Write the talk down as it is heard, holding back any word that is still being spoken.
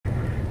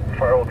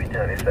far will be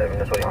 1097,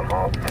 this way on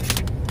hall.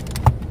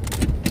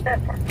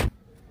 That far.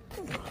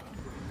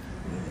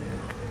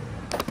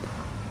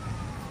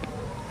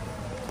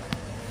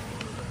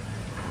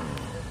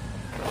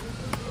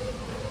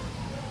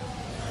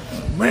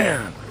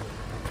 Man.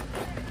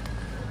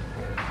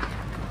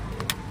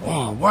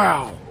 Oh,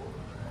 wow.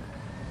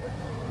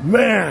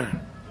 Man.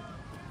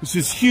 This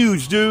is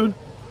huge, dude.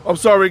 I'm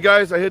sorry,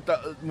 guys. I hit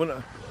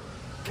the...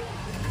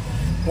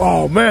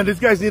 Oh, man. These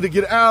guys need to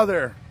get out of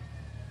there.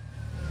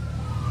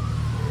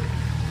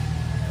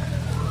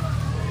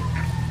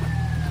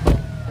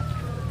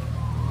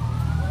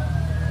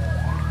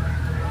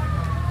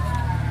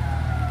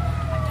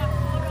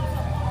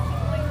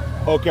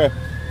 Okay.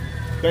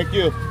 Thank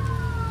you.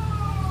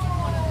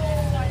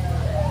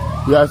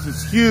 Yes,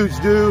 it's huge,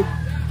 dude.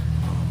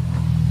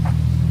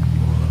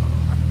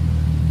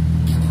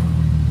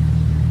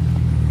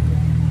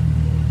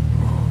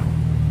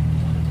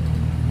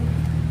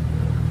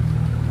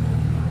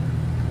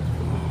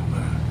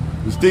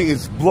 This thing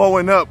is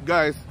blowing up,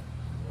 guys.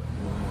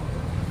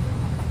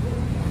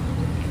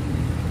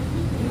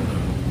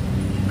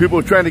 People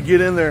are trying to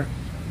get in there,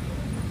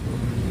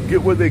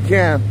 get what they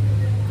can.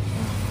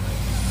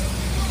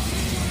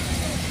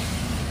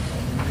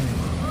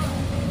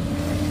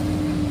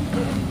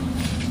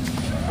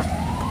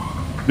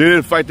 They need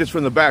to fight this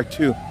from the back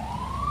too.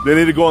 They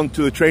need to go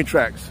onto the train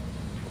tracks.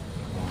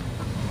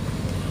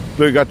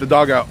 They got the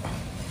dog out.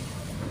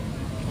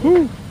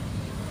 Whew.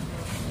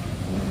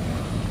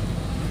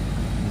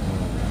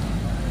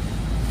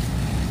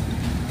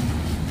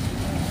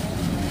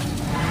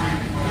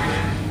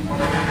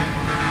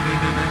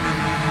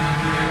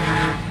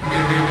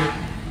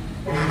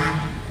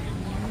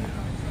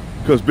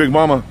 Because Big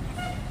Mama.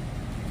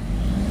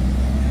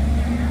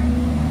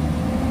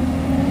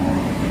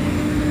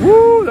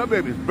 Woo, that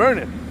baby's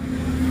burning.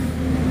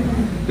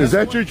 Is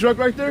that your truck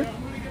right there?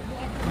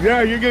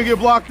 Yeah, you're gonna get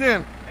blocked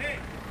in.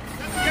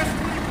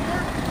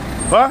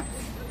 Huh?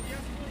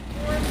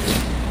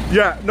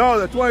 Yeah, no,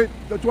 the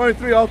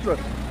 23 Ultra.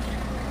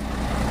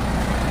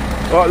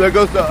 Oh, there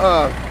goes the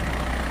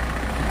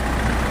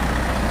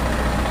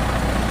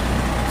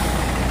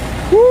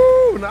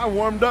woo, now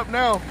warmed up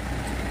now.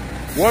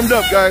 Warmed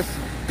up, guys.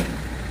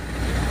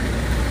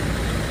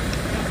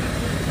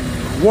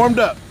 Warmed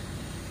up.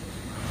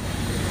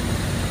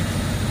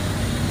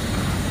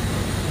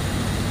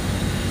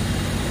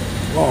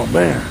 Oh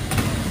man.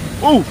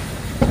 Ooh.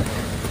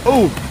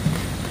 Ooh.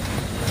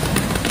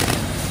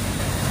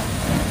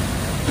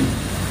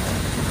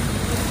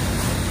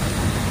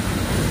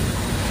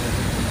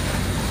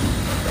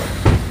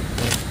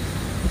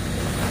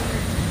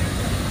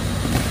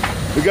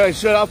 We gotta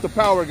shut off the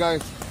power,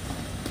 guys.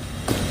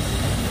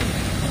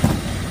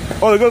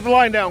 Oh, there goes the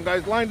line down,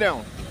 guys. Line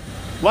down.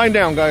 Line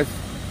down, guys.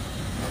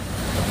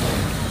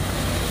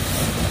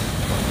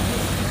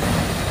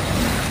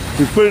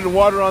 He's putting the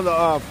water on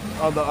the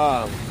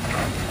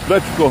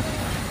electrical.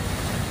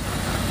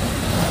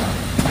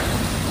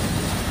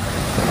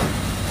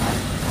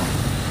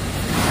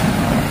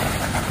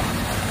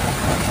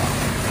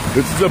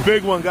 This is a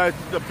big one, guys.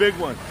 This is a big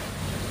one.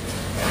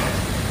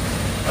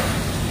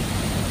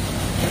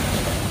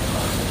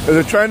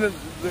 They're trying to,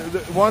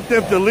 they want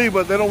them to leave,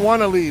 but they don't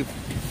want to leave.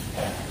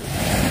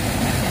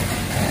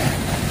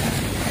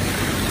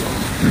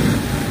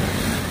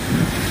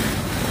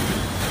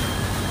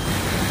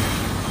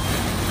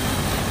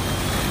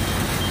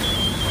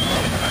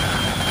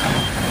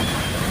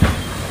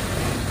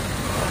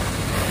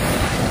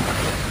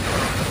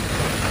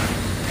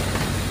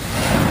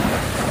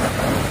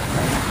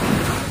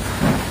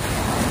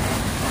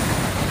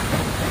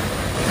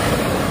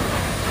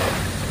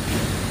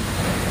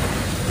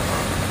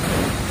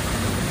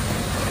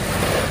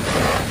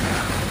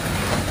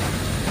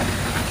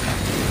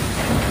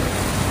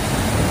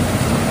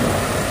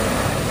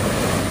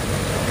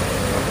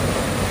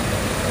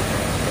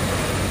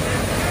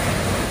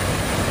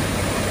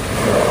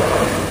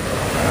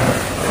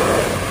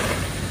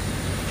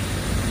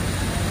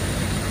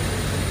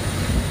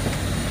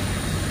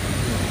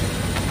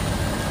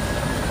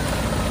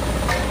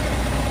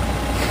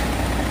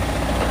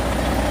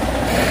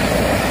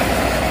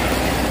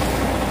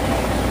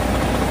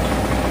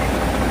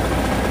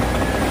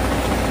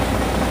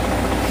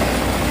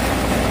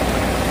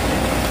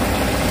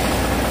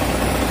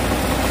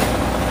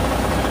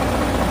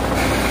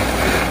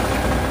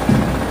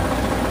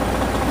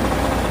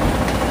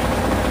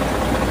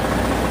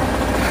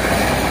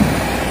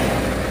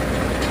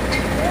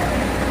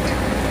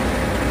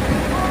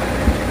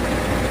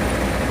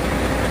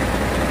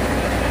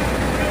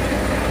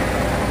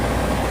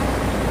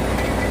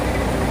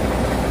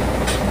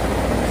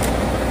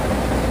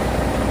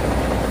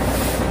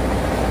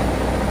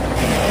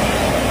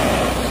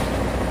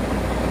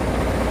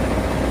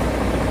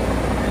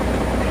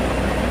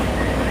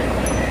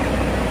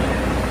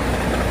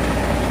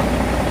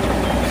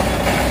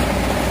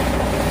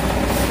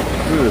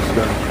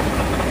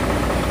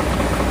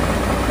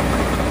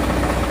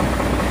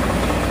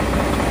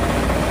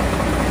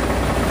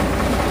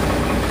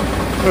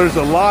 There's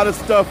a lot of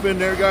stuff in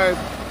there, guys.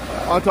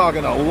 I'm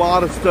talking a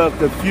lot of stuff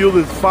to fuel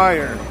this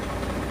fire.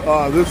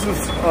 This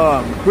is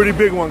pretty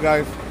big one,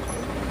 guys.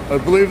 I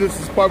believe this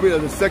is probably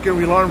the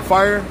second alarm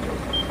fire.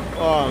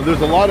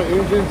 There's a lot of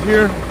engines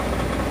here.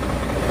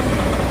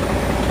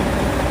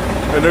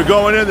 And they're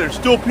going in. There's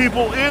still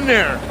people in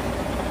there.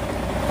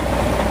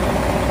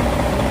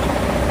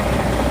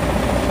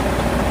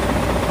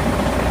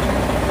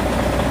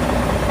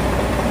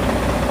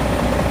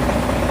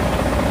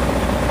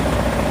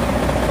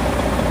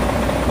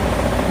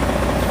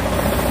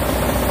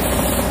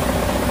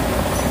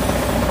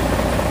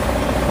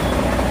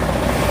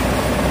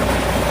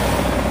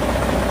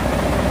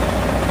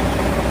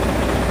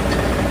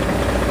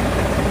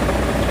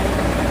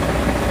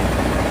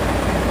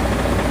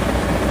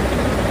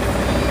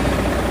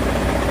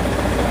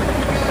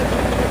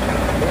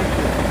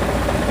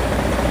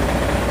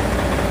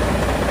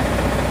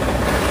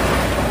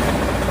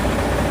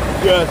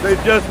 Yes, they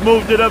just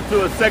moved it up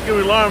to a second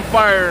alarm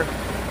fire.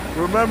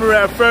 Remember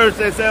at first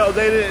they said, oh,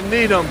 they didn't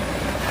need them.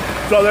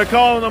 So they're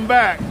calling them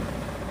back.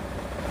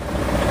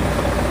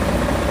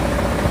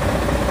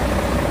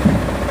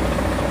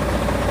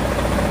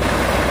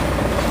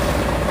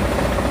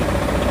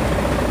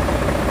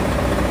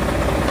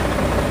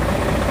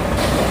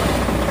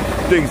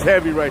 Thing's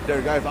heavy right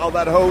there, guys. All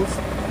that hose.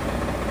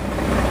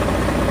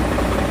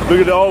 Look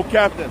at the old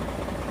captain.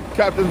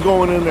 Captain's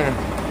going in there.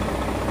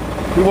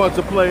 He wants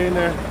to play in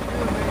there.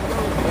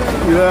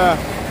 Yeah.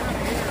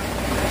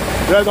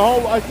 Yeah,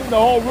 I seen the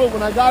whole roof.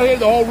 When I got here,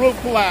 the whole roof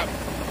collapsed.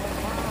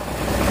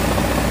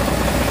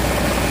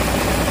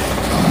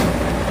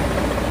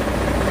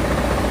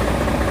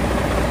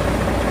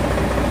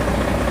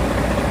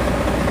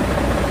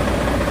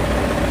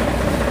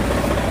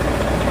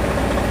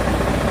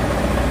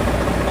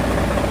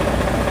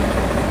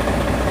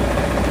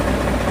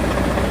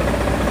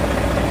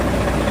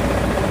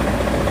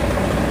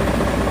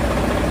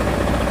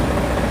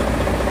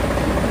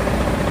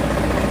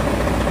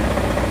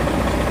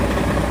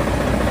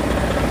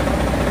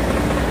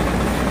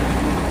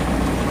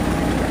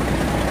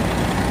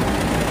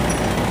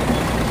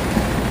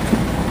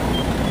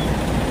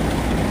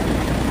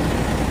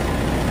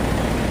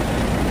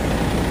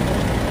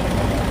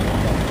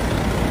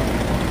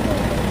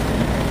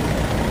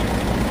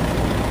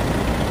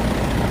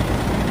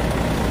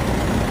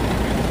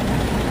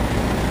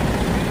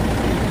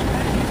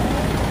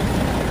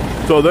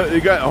 So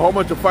you got a whole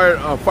bunch of fire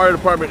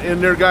department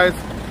in there, guys,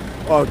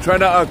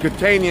 trying to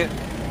contain it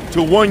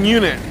to one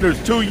unit.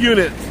 There's 2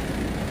 units.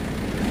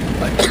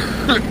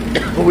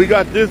 We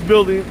got this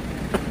building.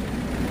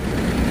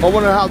 I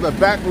wonder how the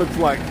back looks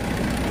like.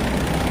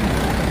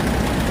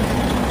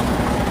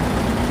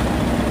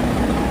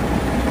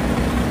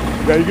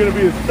 Yeah, you're gonna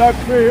be stuck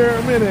for here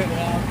a minute.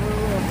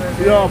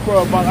 Yeah, for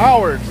about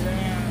hours. Yeah,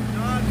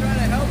 no, I'm trying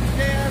to help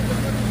stay out of the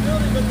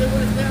building, but they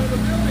wouldn't stay out of the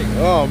building.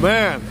 Oh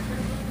man.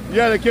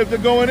 Yeah, they kept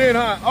it going in,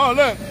 huh? Oh,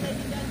 look.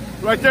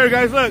 Right there,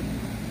 guys, look.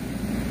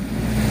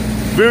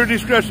 Very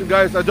discretion,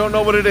 guys. I don't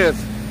know what it is.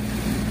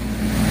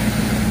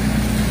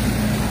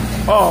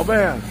 Oh,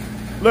 man.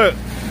 Look.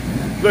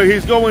 Look,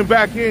 he's going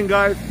back in,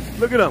 guys.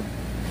 Look at him.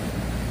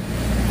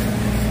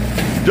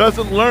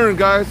 Doesn't learn,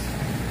 guys.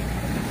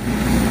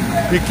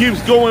 He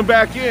keeps going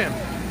back in.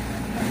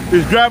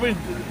 He's grabbing...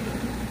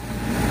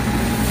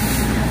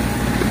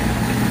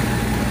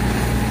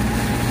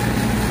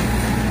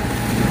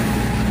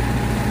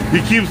 He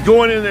keeps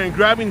going in there and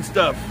grabbing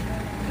stuff.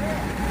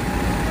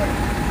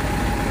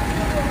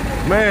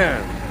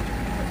 Man.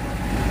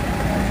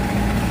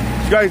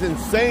 This guy's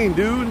insane,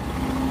 dude.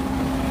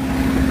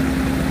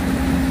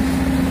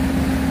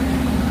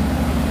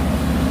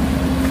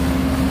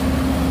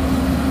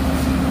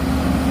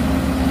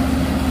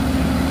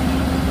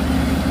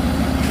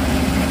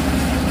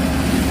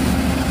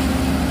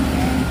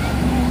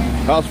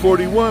 House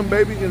 41,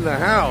 baby, in the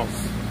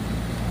house.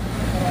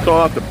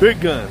 Call out the big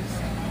guns.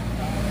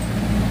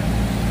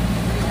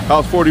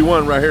 House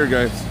 41 right here,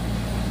 guys.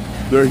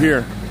 They're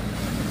here.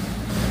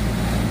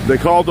 They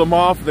called them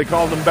off. They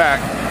called them back.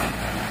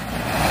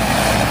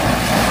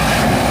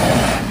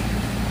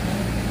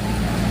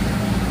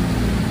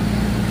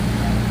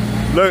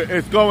 Look,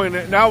 it's going.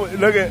 Now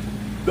look at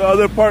the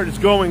other part is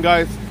going,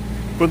 guys,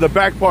 from the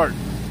back part.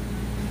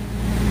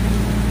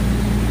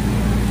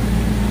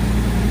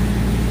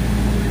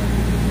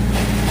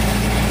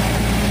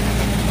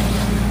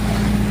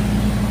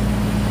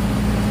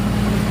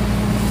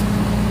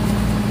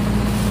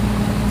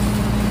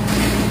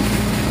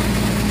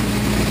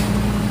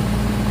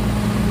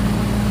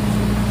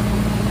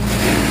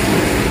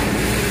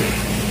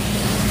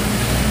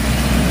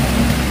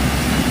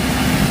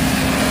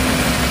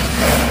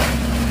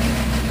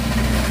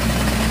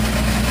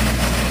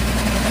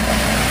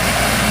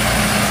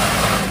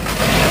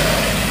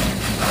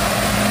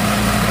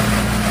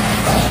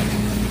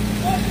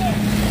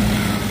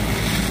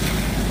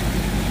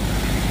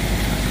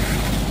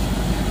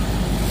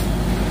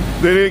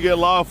 They didn't get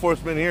law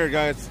enforcement here,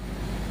 guys.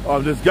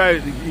 This guy,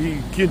 he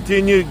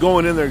continued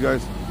going in there,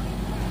 guys.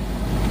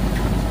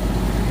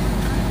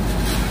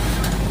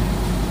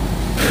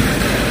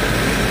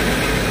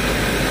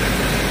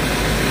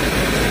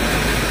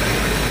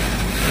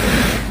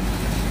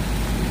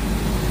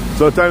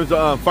 Sometimes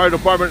fire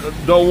department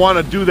don't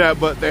want to do that,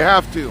 but they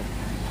have to.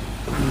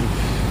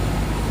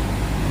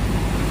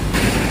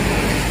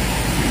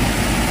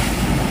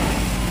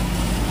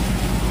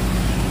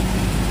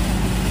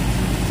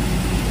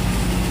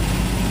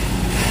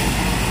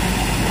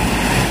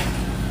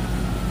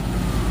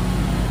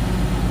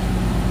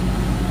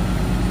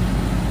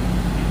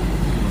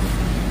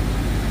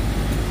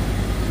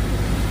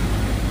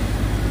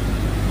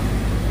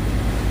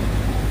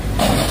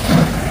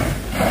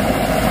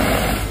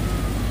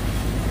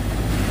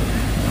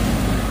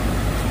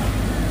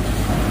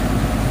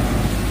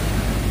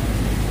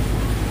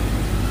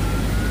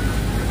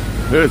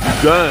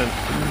 It's done.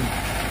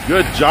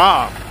 Good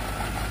job.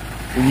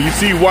 When you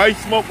see white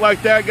smoke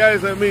like that,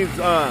 guys, that means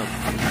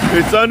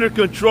it's under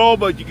control,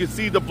 but you can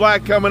see the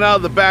black coming out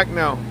of the back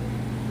now.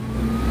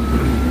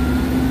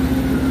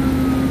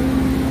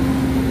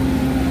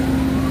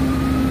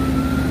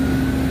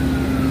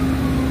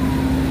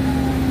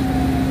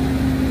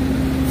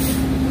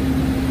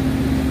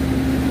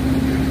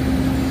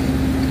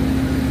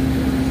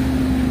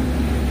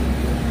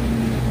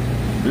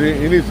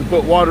 He needs to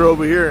put water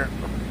over here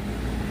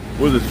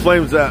where the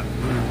flames at.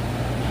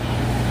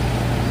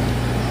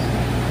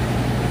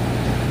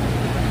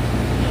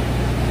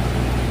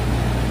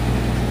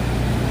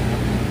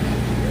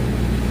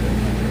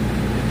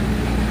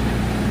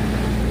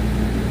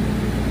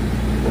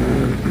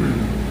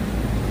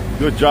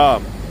 Good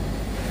job.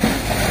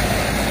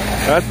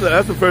 That's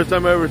the first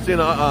time I've ever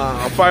seen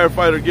a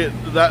firefighter get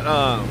that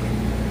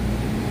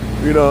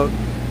you know,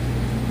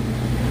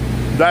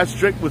 that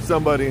strict with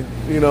somebody.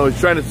 You know, he's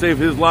trying to save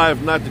his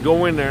life, not to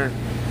go in there.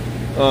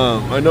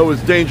 I know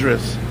it's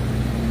dangerous.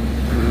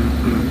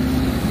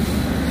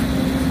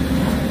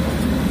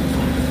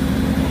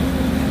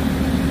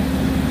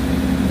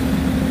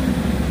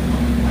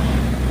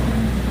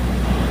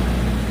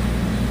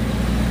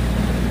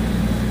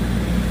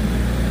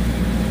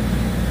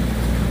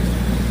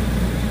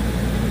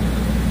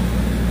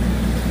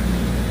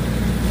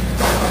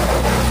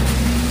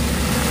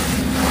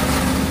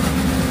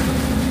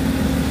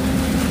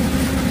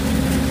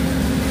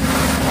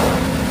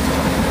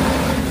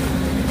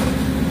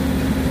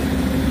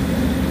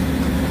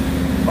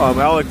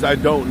 Alex, I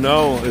don't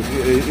know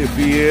if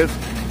he is,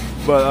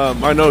 but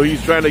I know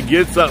he's trying to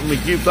get something. He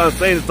keeps on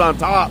saying it's on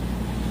top.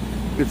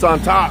 It's on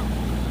top.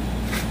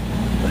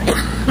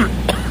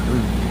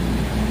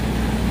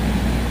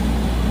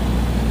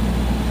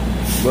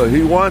 But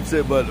he wants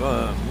it, but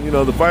you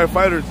know, the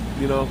firefighters,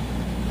 you know,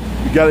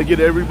 you got to get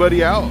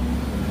everybody out.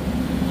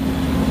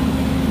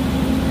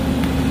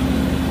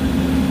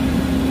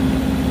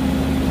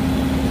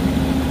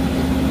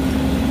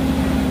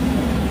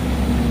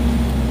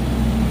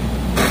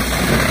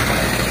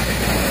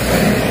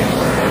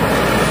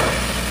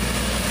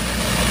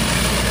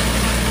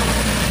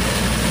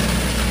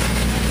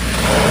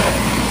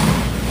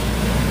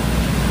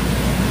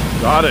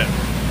 Got it.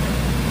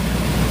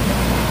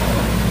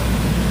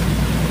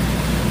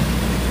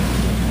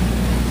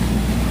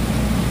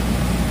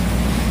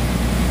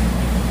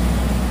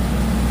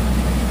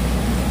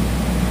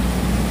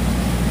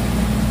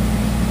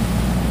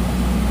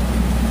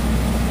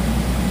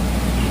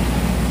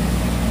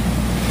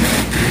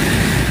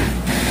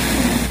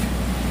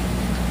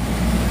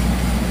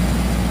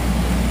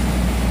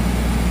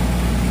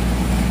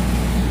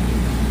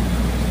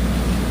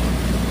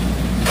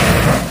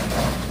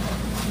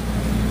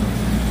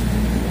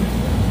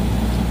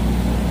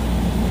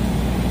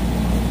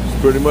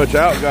 Pretty much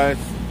out, guys.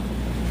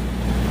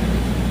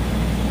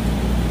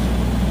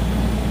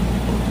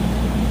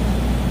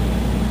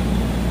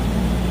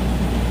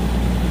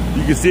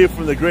 You can see it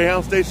from the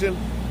Greyhound station.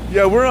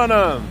 Yeah, we're on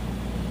I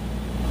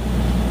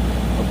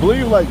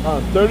believe like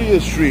on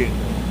 30th Street.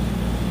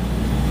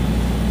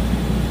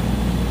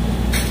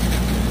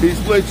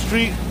 East Blake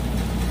Street.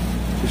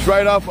 It's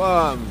right off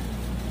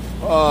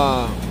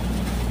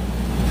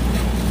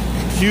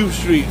Q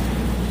Street.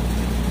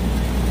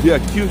 Yeah,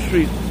 Q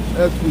Street,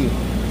 SB.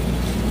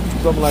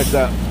 Something like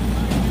that.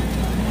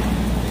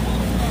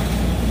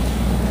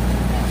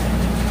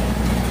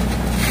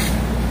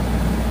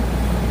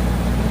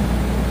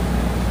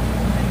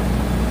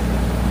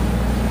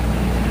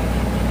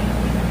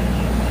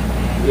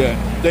 Yeah,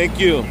 thank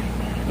you.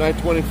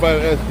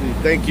 925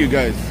 SB. Thank you,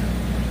 guys.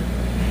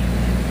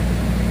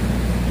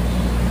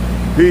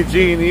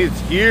 PG is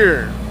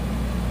here.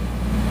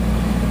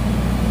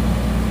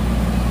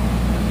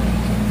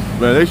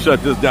 Man, they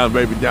shut this down,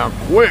 baby, down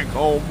quick,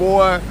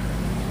 homeboy.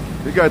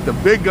 They got the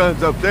big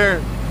guns up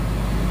there.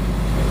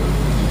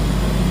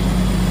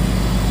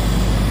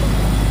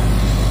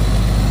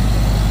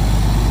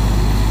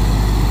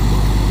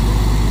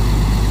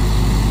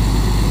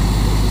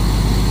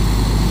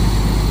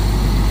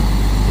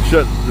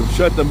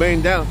 Shut the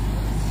main down.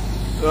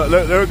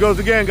 There it goes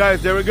again,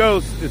 guys. There it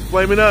goes. It's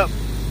flaming up.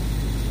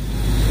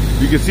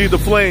 You can see the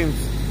flames.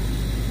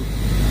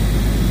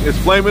 It's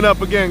flaming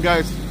up again,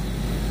 guys.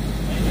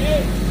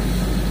 Hey,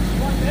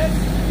 you want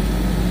this?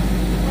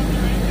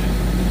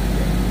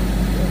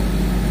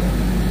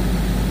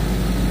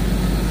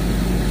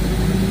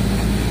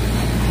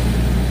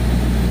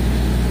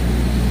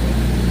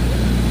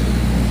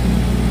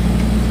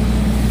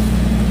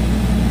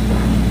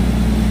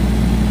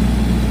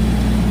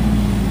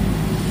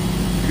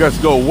 got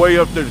to go way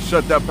up there to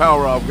shut that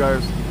power off,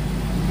 guys.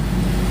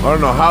 I don't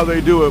know how they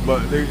do it, but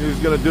he's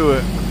gonna do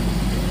it.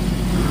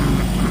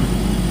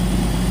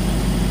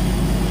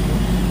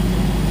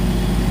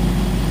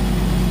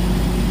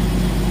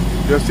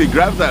 Just he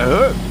grabs that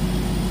hook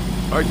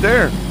right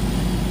there.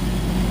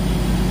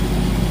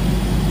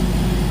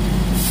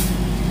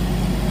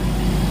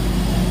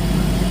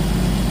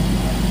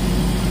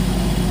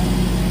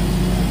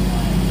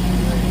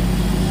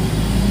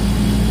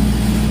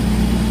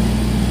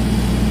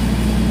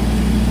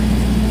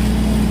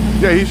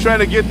 Yeah, he's trying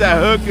to get that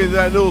hook in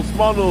that little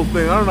small little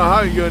thing. I don't know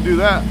how you're gonna do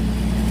that.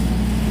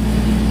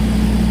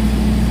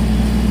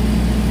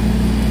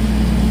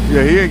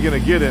 Yeah, he ain't gonna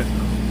get it.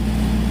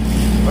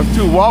 That's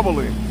too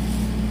wobbly.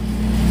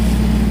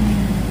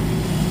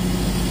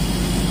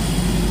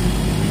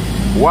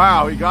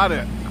 Wow, he got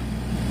it.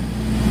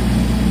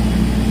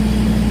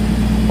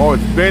 Oh,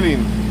 it's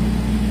bending.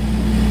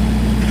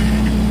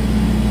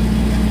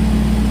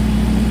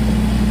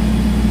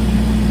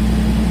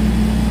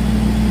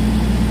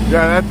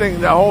 Yeah,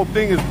 that whole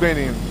thing is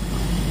bending.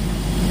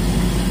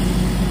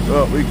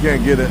 Oh, we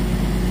can't get it.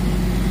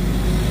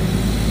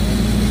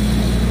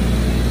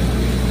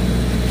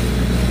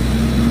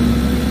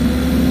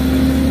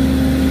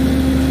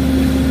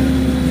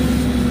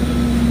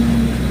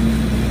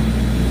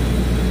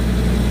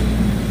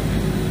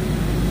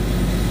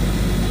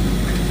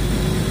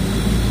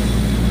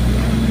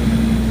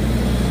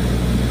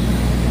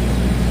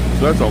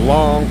 So that's a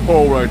long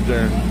pole right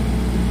there.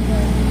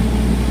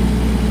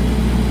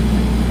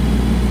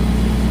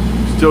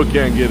 Still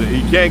can't get it.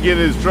 He can't get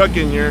his truck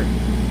in here.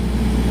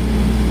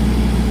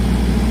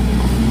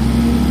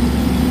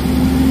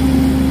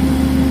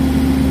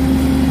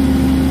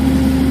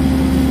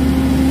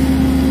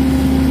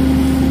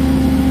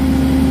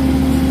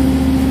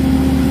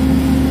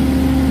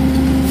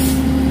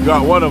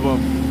 Got one of them.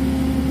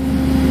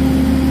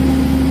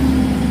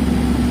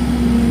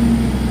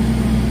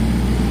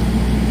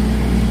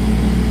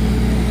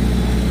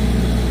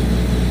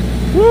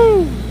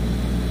 Woo!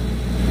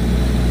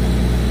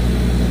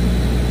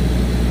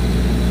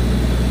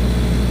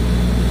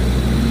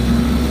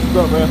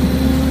 What's up, man?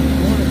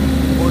 Morning.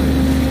 Morning.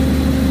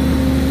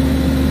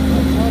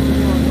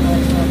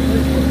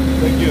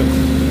 Thank you.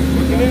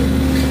 What's your name?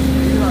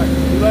 Eli.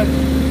 Eli?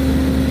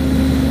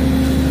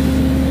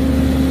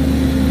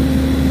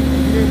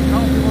 He gave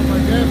coffee with my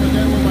dad, but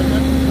then with my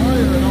dad's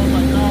fire, and I was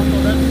like, no, so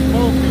that's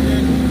smoke. And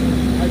then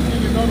I see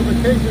your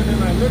notification,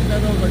 and I looked at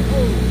it, I was like,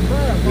 oh,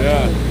 crap.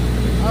 Yeah.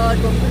 I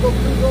go,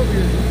 please over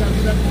here. You got the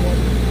second one.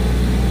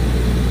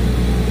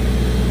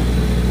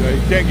 Yeah,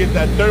 you can't get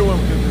that third one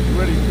because it's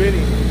already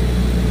fitting.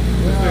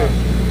 Yeah.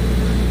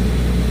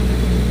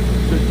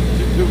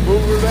 To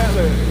move her that,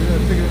 you're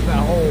gonna stick it in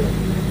that hole.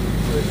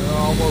 I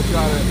almost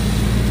got it.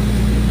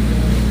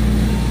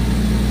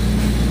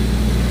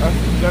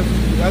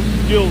 That's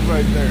skills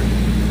right there.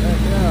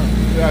 Yeah.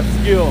 That's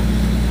skill.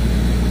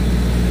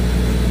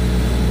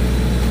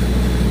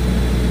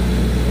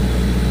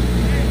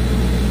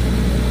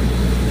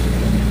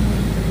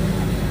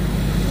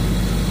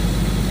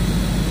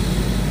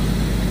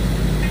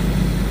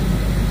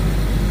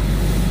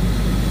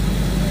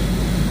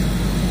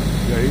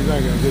 He's not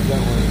gonna get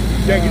that one.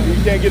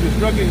 You can't get his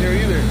truck in here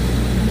either.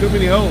 Too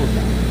many holes.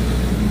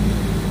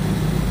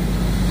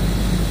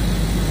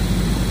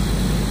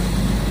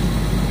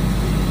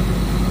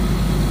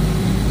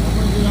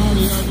 I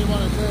just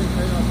want to say,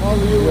 I'll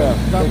follow you. Yeah.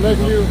 God bless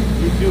you.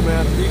 You too,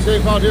 man. Be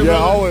safe out here, Yeah,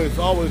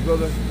 brother. always,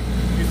 brother.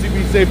 You see,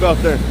 be safe out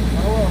there. I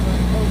will, man.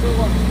 Have a good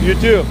one. You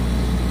too.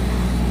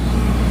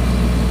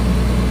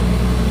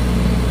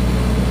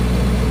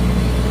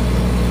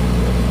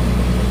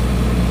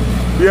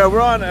 Yeah,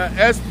 we're on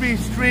SP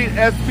Street,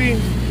 SP,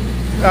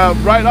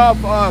 right off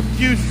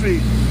Q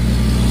Street.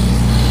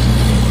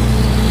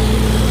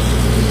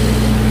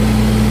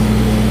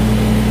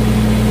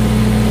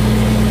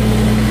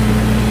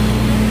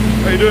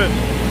 How you doing?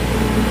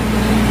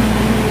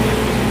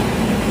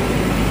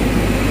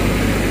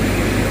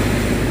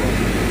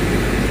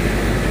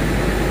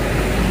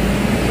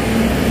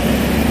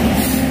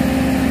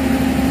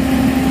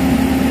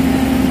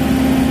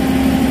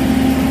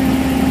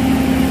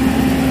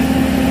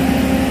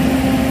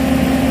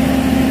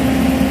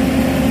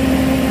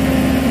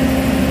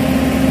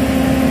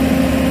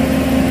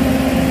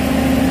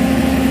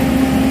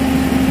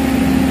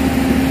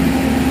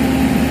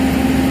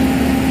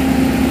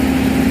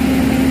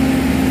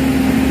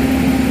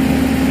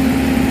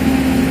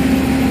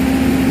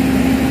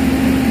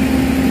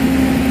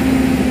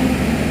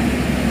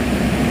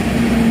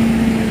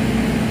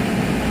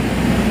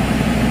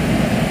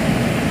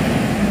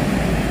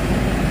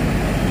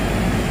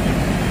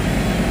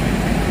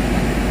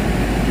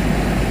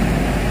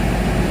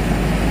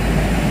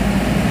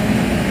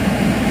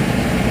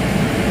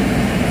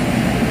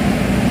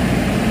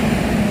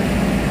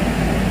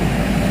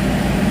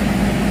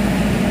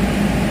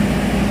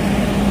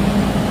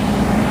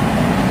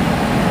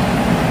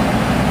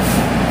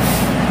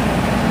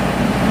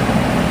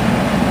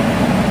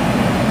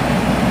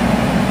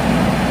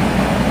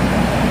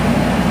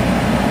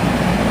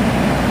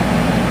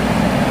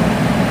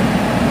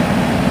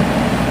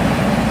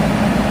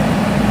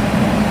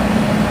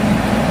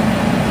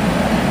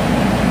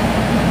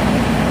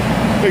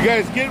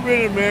 Hey guys, get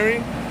rid of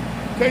Mary.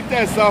 Take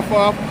that stuff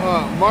off,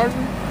 Martin.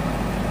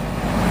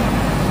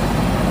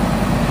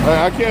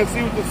 I can't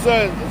see with the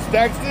sun.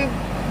 Staxton.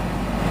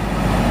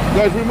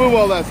 Guys, remove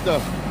all that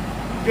stuff.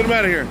 Get them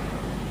out of here.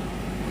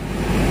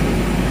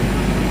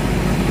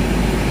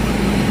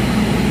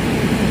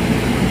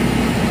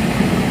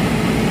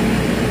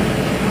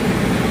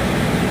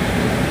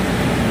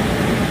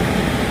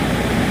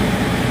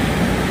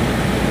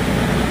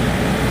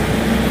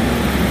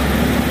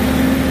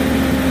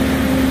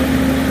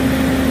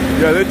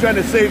 Yeah, they're trying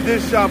to save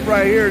this shop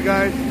right here,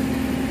 guys.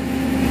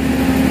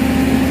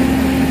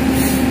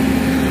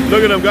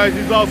 Look at him, guys.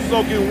 He's all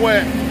soaking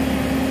wet.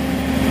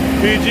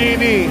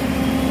 PG&E.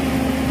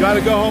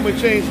 Gotta go home and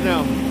change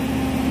now.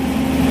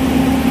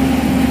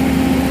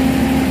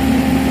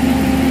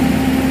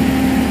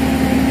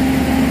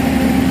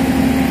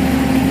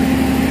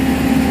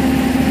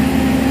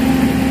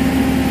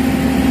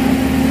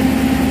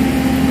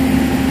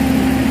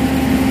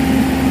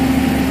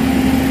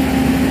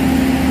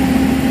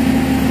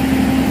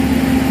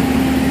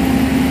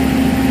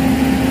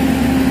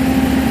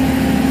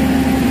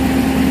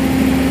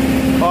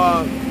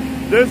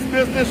 This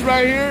business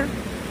right here,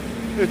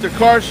 it's a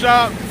car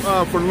shop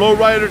for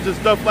lowriders and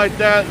stuff like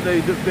that.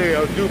 They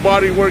do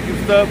body work and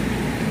stuff.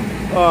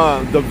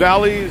 The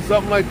Valley,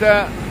 something like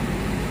that.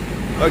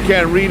 I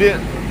can't read it.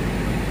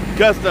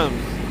 Customs.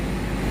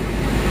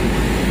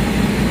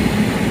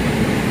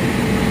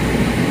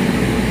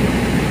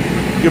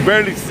 You can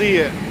barely see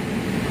it.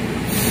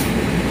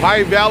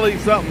 High Valley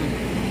something.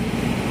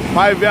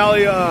 High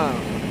Valley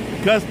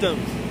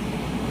Customs.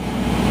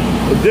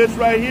 This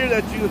right here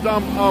that is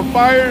on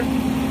fire,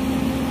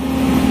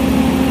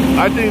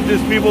 I think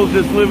just people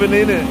just living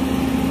in it.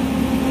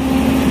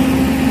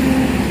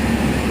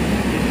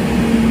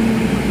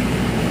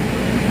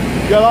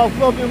 Got all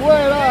fucking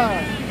wet, huh?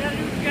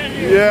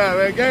 Yeah,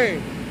 man,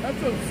 gang. That's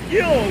some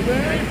skill,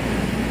 man.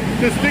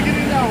 Just sticking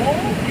in that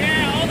hole?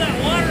 Yeah, all that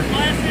water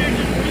last year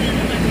just threw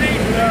into my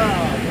face.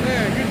 Yeah,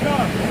 man, good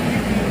job.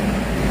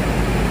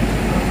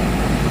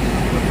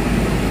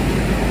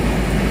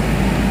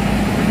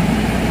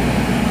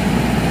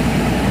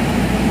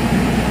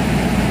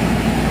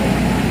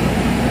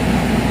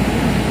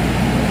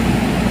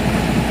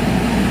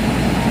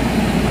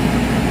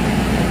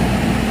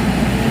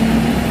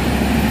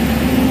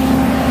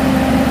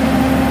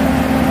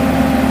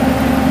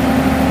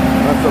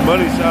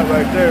 Money shot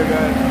right there,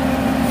 guys.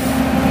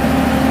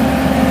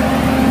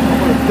 I'm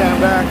gonna stand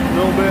back a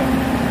little bit.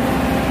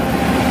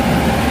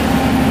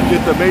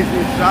 Get the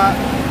amazing shot.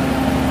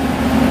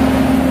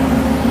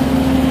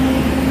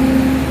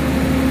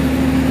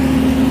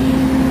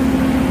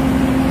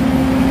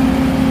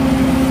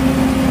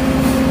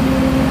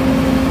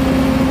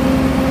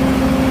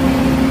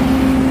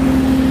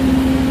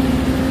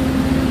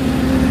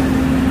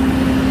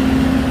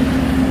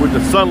 With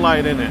the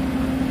sunlight in it.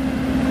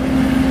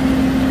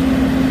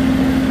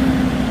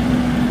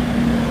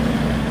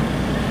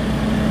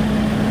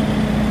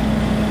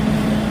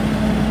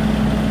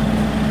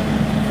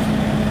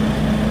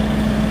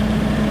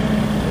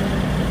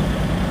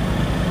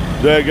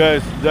 That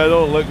guys, that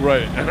don't look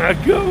right.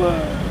 Come on.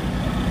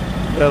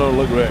 That don't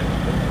look right.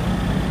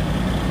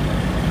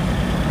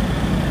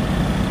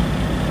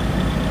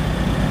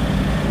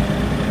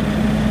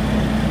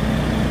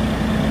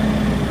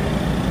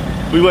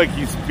 Look like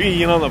he's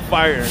peeing on the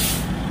fire.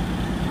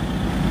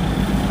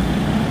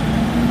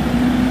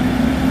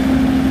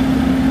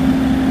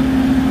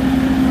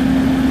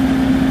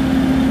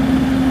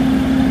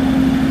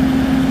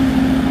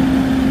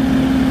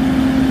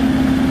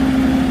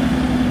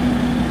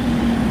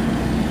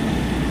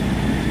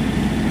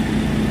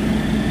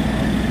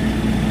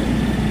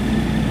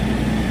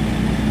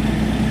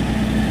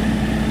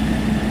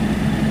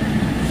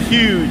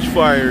 Huge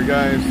fire,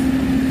 guys.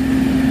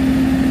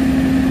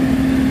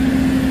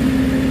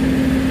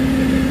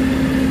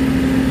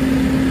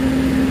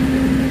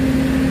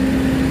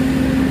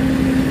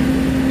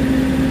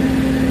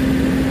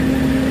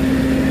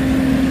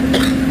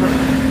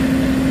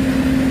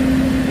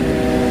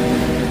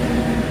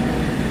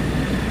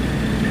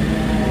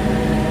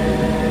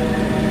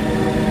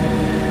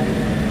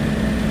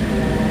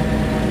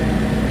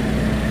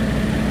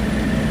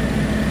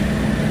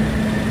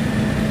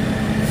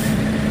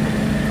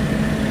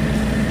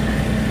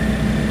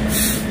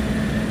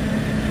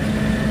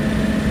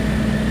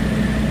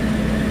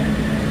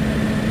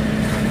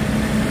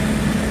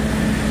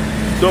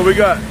 So we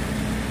got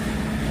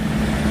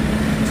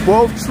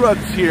 12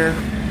 trucks here,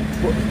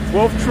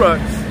 12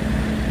 trucks,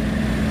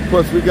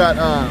 plus we got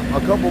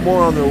a couple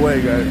more on their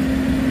way, guys.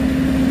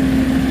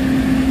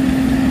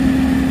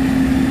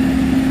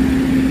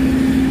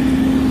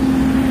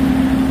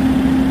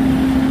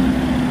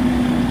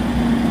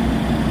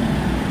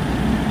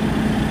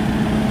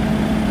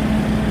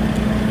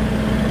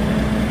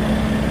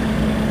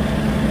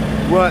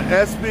 We're on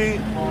SB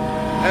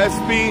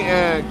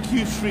and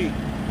Q Street.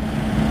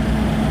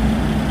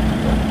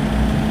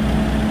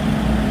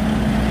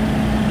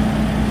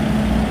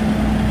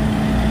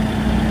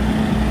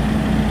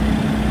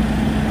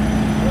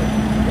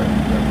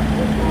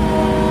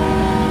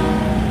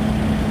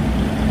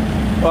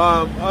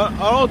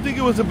 I don't think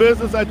it was a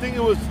business. I think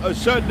it was a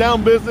shut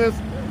down business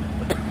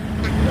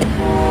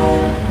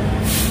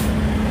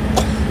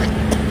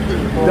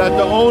that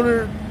the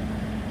owner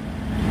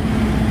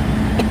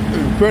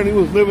apparently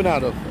was living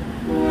out of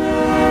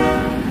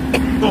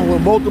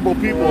with multiple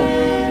people.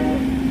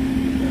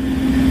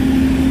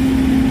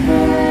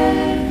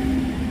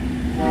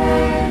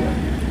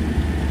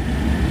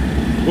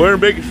 We're in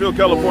Bakersfield,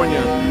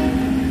 California.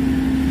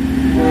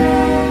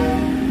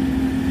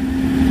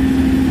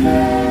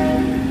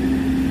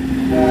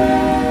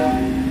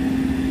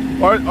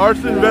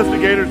 Arson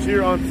investigators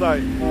here on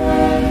site.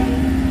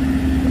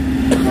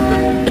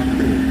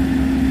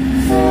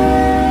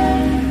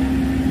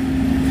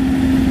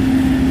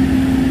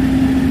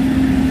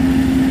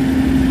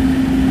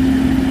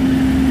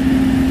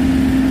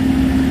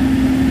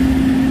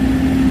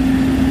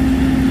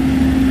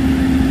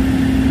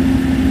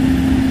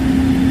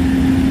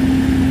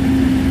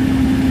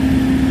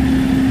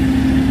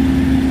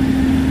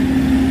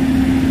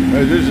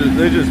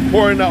 They're just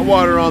pouring that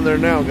water on there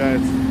now,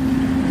 guys.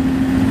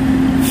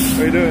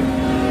 How you doing?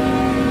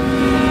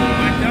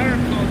 My daughter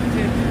called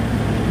attention.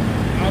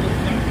 I was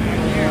stuck back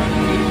here.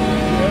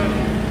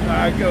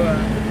 I go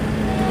out.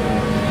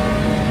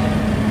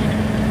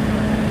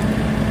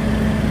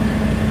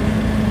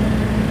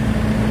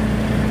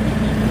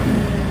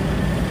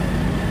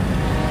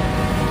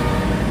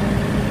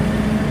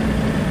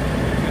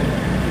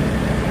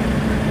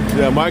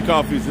 Yeah, my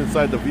coffee's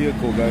inside the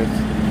vehicle, guys.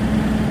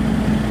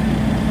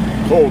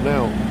 Cold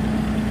now.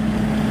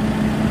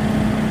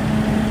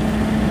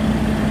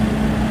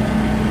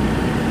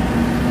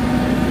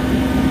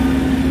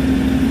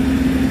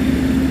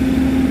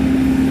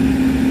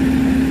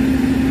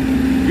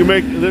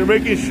 They're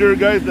making sure,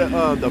 guys, that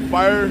the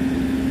fire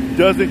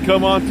doesn't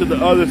come onto the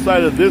other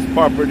side of this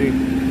property.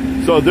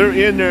 So they're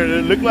in there, and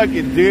it looked like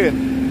it did.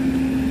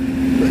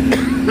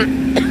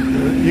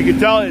 You can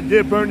tell it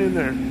did burn in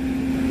there.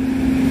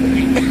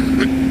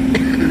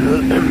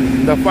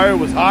 The fire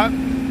was hot,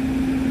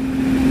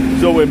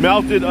 so it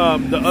melted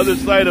the other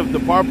side of the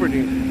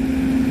property.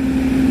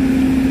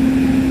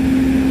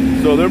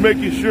 So they're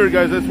making sure,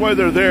 guys, that's why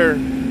they're there.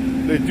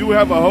 They do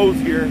have a hose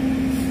here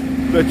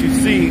that you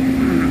see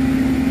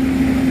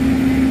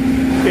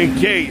in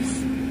case.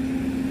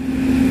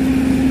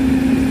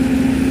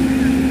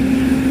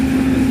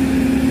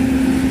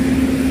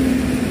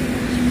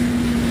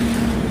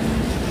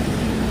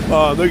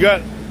 They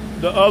got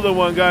the other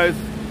one, guys,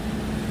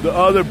 the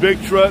other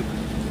big truck.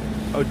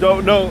 I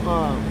don't know.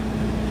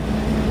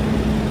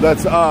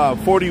 That's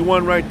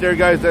 41 right there,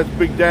 guys. That's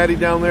Big Daddy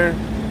down there,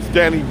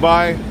 standing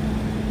by.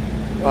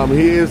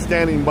 He is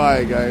standing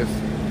by, guys.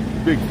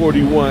 Big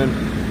 41.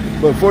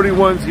 But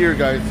 41's here,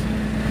 guys.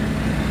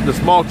 The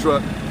small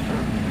truck.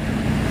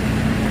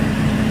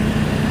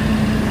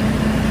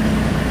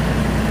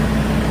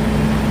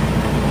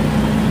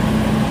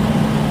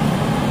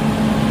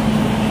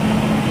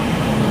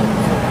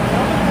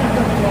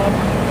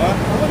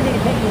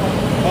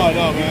 Oh,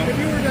 no, man. If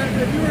you were that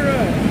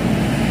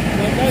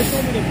guy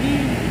told me to pee.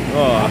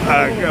 Oh,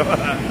 come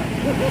on.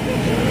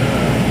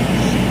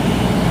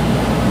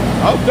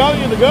 I was telling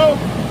you to go.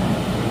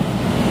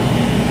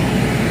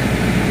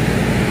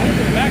 I went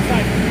to the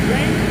backside of the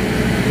train.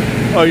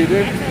 Oh, you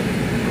did? Backside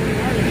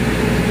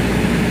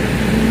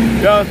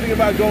was Yeah, I was thinking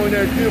about going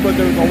there too, but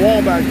there was a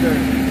wall back there.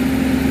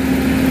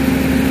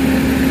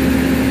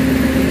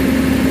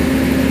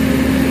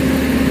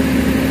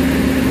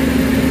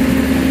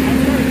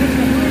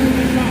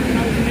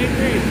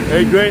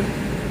 Hey, Green.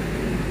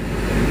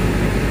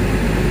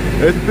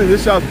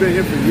 This shop's been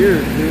here for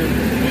years, dude.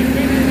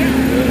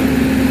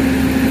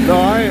 Yeah. No,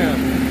 I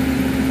am.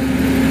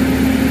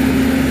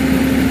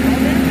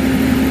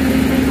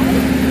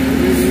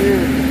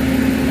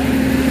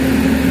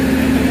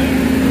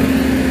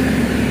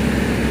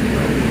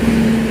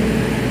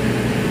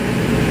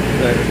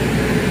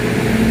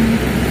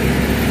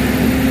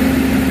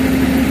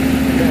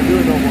 Can't do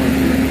it no more.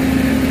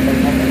 I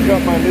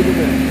cut my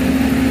ligament.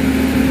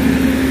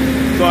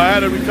 So I had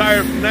to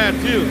retire from that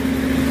too.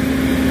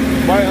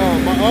 My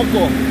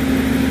uncle,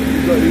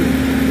 he's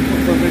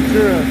from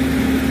Ventura,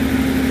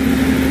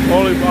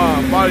 only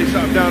body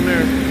shop down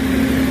there,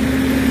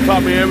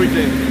 taught me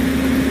everything.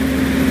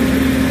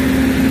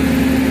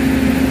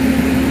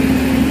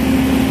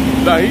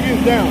 No, he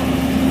gets down.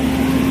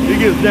 He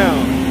gets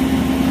down.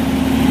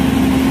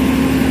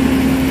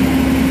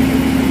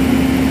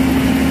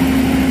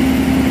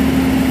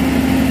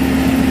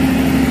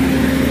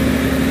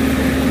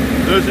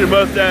 There's your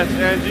mustache,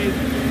 Angie.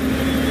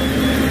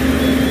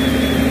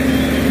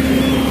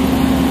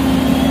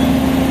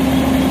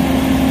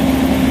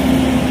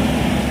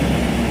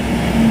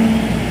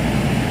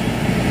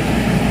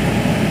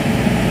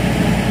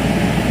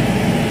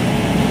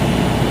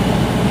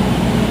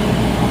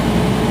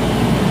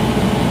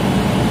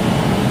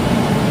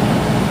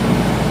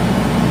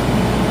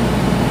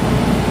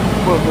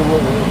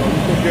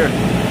 Take care.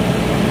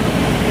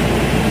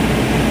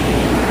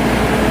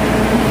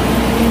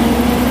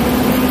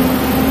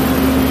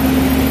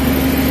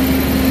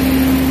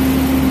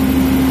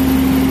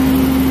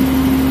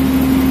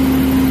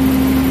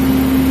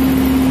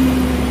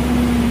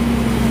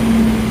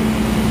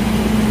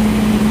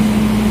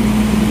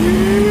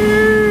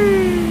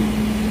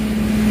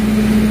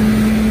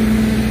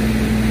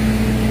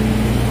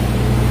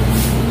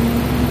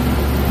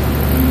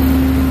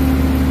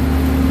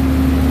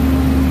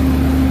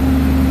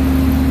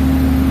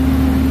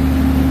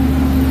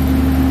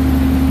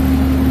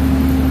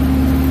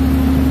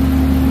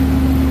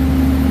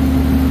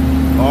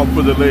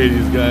 for the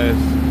ladies, guys.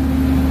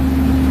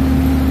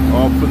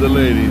 All for the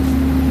ladies.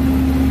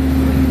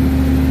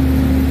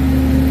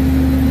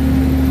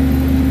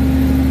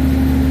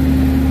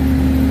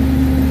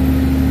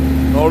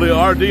 Only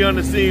RD on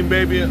the scene,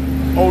 baby.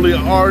 Only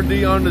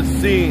RD on the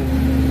scene.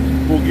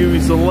 We'll give you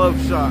some love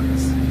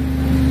shots.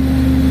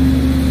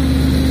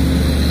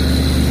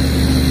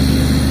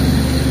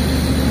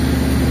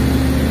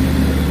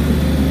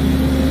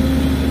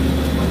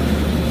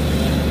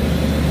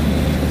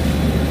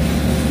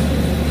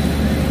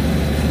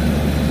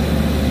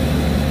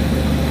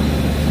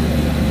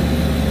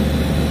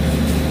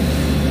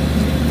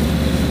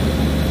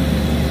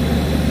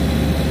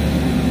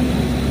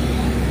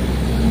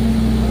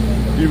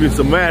 Give you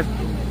some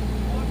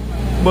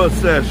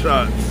mustache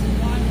shots.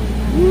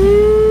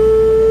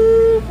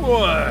 Woo,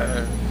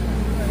 boy.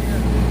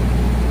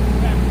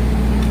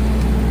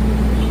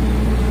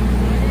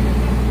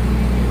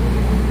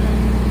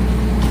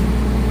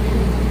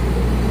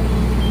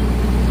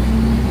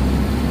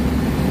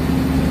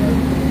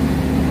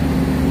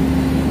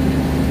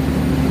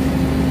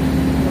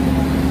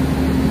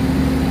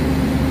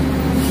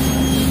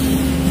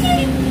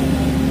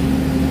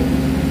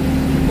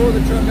 Pull the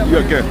truck up. You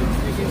okay?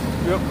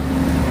 Yep.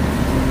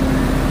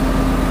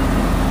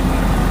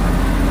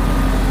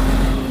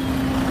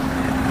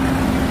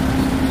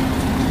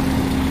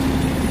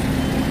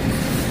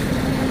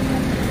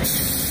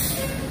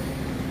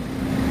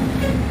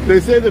 They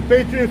say the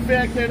Patriot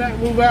fan cannot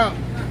move out.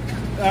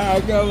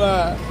 Come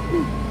on.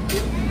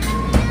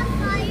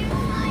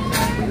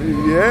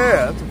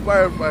 Yeah, that's a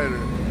firefighter.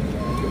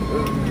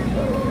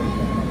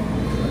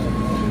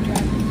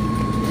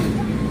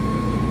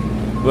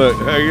 Look,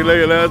 hey, look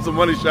at that. That's a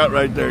money shot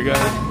right there,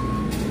 guys.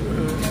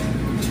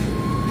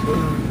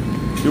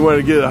 You want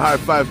to give a high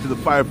five to the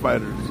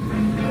firefighters.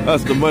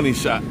 That's the money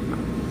shot.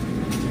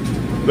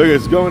 Look,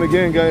 it's going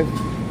again, guys.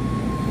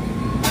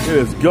 It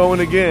is going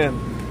again.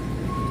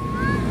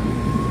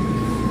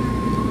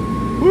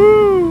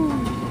 Woo!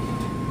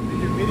 Did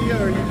you video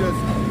or you just...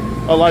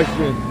 A live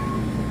stream.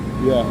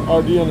 Yeah,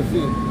 RD on the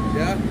scene.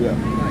 Yeah? Yeah.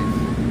 Nice.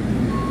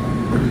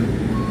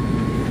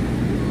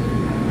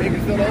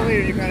 Bakersfield only, or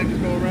you kind of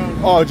just go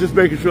around? Oh, just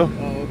Bakersfield.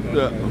 Oh, okay.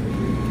 Yeah. Okay.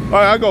 All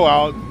right, I go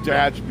out to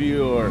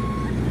Hatchview or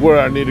where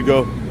I need to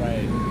go.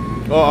 Right.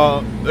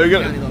 They're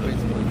gonna.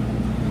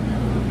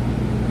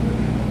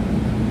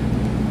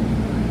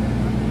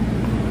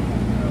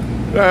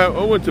 I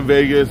went to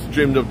Vegas,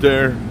 streamed up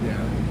there.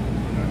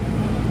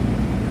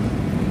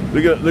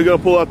 Yeah. They're gonna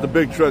pull out the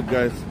big truck,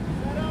 guys.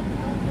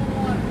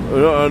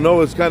 I know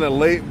it's kind of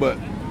late, but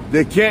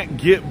they can't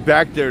get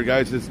back there,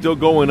 guys. It's still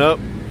going up,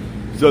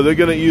 so they're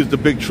gonna use the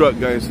big truck,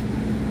 guys.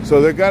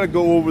 So they got to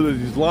go over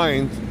these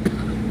lines.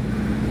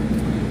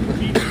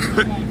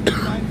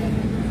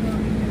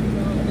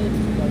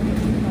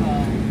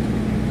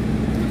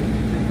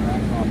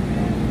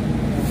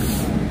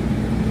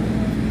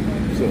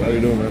 So how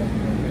you doing, man?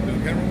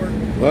 Doing camera work?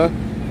 Huh?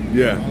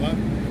 Yeah. All up?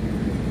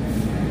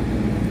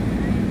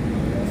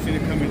 Seen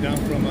it coming down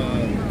from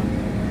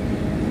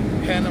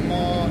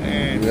Panama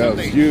and Yeah,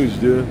 it's huge,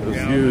 dude. It's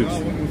huge.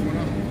 What's going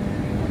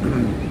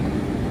on?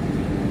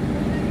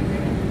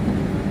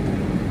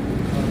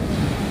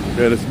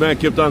 Yeah, this man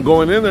kept on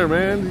going in there,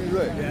 man. He's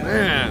like,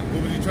 man.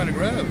 What was he trying to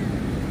grab?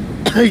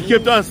 He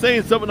kept on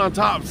saying something on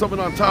top,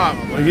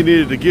 like he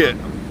needed to get.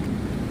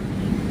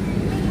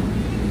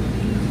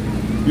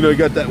 You know, you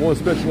got that one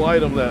special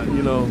item that,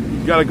 you know,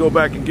 you got to go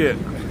back and get.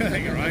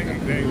 You're right,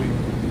 exactly.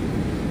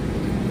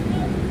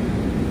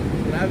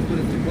 What happens when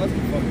it's too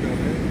cluster fucked up,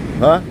 man?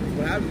 Huh?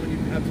 What happens when you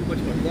have too much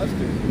of a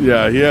cluster?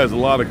 Yeah, he has a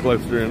lot of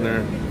cluster in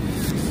there.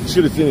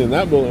 Should have seen it in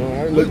that building.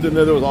 I looked in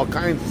there was all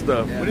kinds of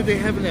stuff. Yeah. What did they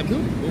have in that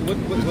building? What?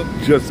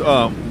 Just,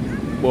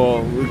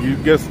 well, you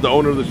guess the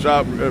owner of the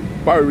shop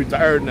probably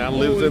retired now,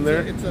 lives in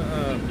there. It's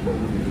a,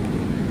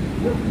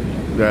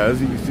 Yeah,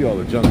 as you can see all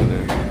the junk in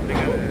there. They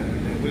got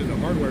what is the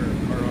hardware or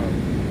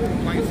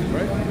appliances,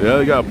 right? Yeah,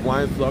 they got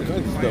appliances, all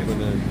kinds of stuff in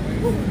there.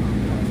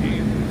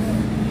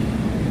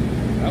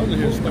 That was a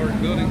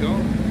historic building,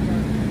 gone.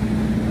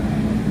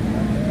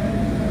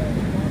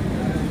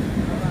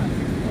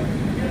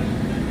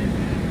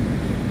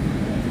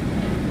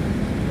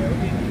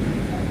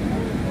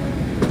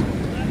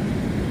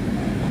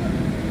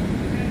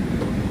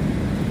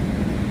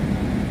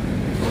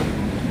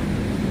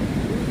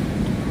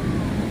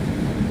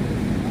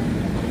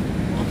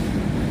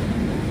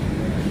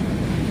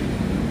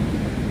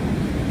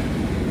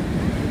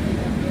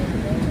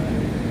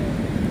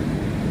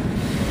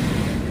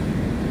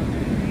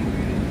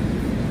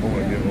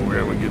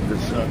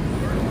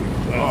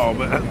 Oh,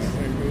 man.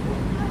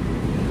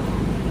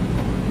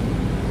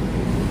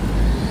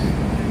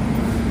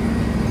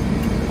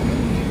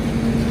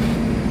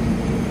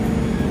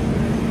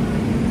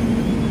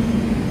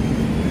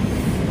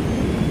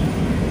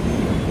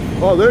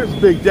 Oh, there's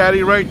Big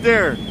Daddy right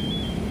there.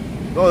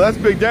 Oh, that's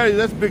Big Daddy.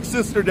 That's Big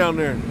Sister down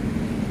there.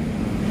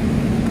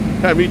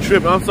 Had me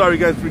tripping. I'm sorry,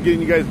 guys, for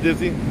getting you guys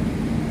dizzy.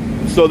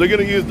 So they're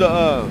gonna use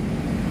the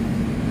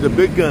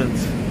big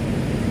guns.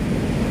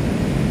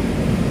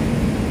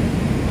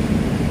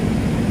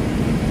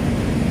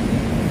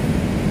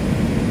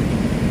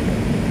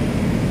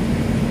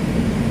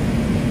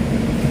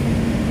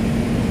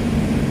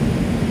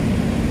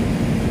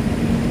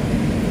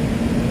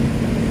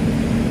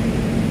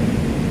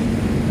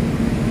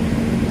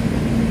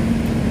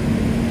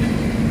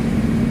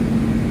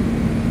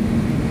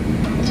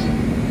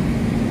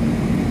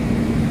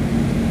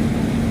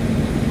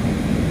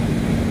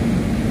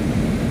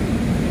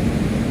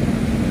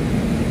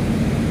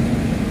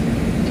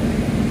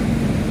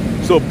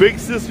 So big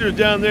sister's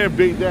down there,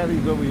 big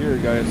daddy's over here,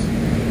 guys.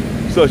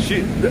 So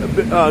she,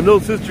 little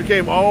sister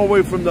came all the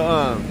way from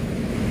the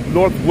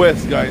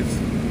northwest, guys.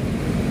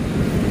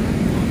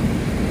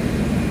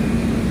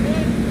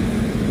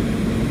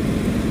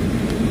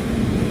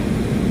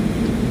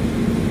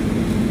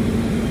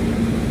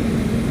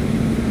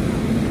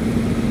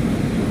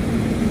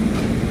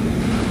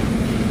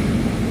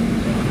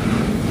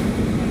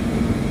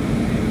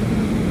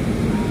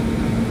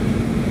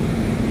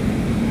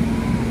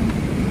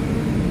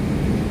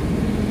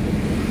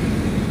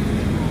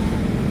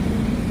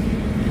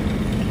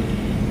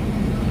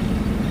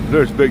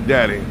 There's Big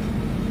Daddy.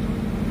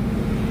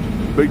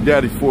 Big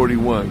Daddy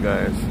 41,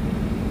 guys.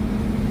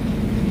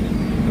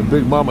 The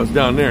Big Mama's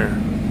down there.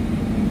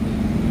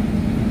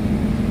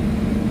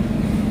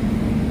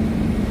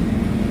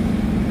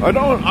 I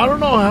don't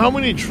know how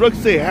many trucks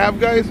they have,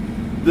 guys.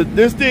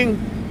 This thing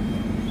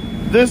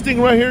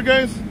right here,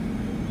 guys,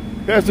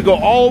 has to go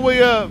all the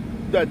way up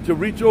to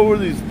reach over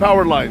these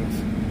power lines.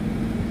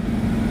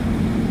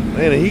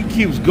 Man, he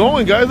keeps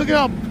going, guys. Look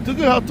at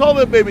how tall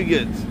that baby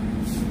gets.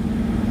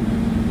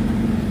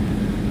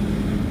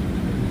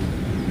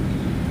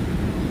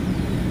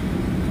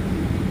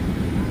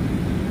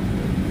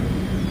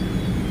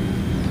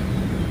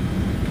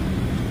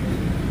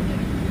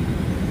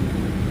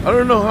 I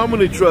don't know how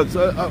many trucks.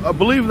 I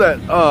believe that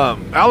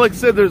Alex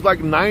said there's like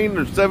 9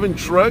 or 7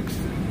 trucks,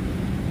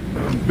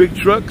 big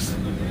trucks,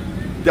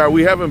 that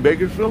we have in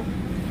Bakersfield.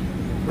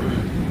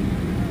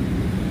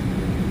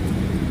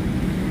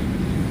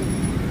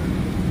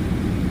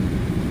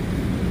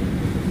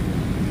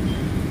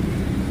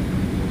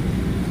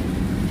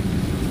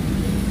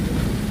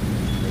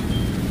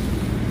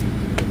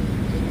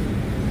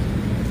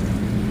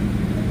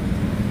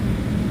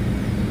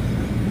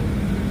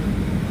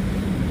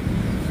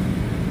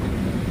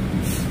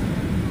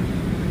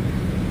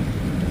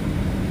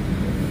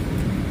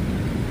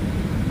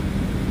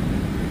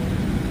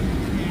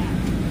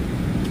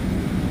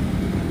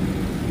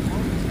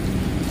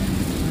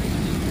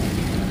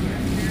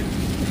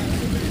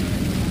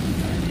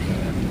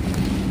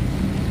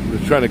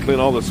 Trying to clean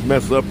all this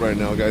mess up right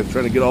now, guys.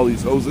 Trying to get all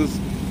these hoses,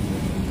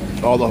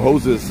 all the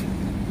hoses.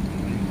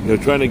 They're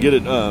trying to get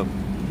it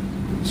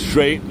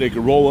straight. They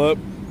can roll up,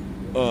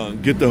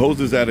 get the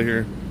hoses out of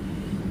here.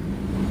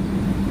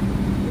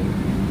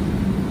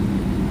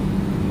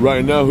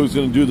 Right now, who's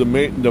going to do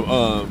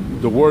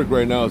the work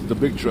right now is the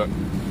big truck.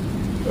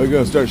 They're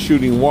going to start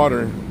shooting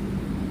water.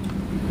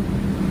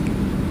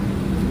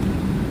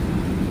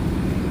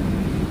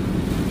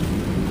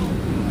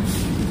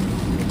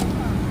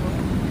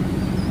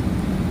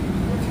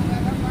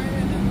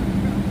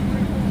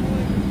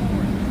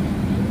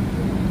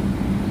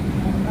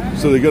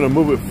 So they're going to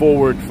move it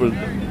forward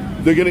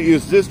they're going to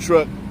use this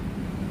truck.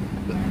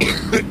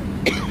 They're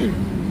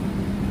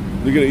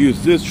going to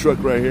use this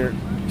truck right here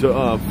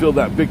to fill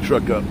that big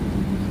truck up.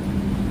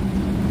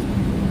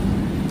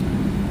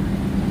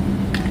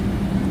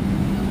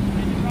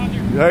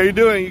 How you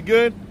doing? You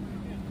good?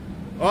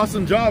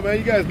 Awesome job, man.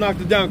 You guys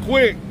knocked it down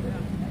quick.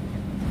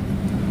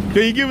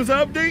 Can you give us an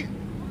update?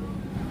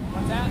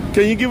 What's that?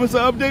 Can you give us an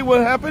update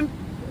what happened?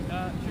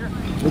 Sure.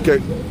 Okay.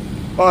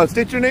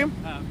 State your name?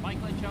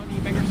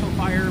 Bakersfield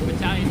Fire,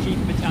 Battalion Chief,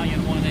 Battalion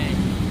 1A.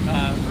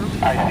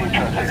 I see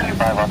truck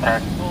 65 on there.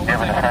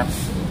 Give it a hand.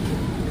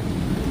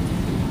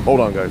 Hold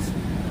on, guys.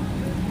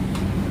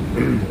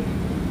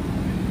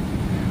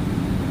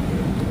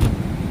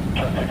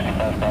 Truck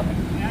 65 copy.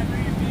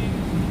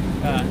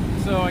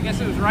 So I guess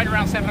it was right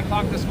around 7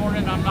 o'clock this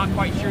morning. I'm not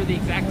quite sure the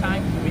exact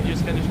time. We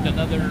just finished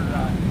another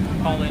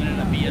call in and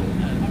a being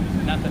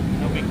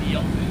nothing, no big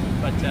deal.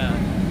 But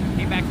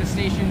came back to the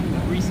station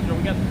recently.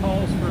 We got the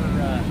calls for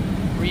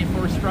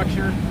reinforced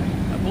structure.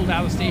 I pulled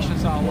out of the station,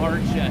 saw a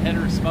large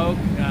header of smoke.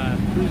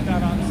 Crews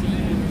got on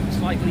scene,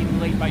 slightly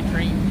delayed by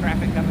train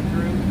traffic coming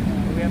through.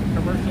 We have a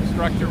commercial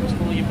structure that was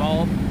fully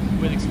involved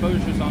with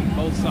exposures on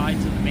both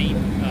sides of the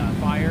main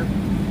fire.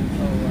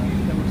 So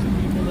there were some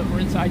people that were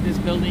inside this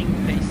building.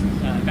 They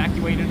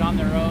evacuated on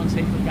their own,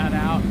 safely got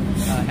out.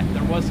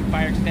 There was some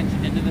fire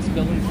extension into this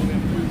building, so we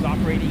have crews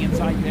operating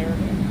inside there.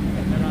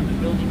 And then on the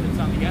building that's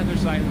on the other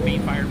side of the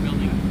main fire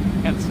building,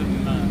 had some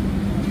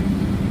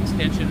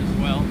extension as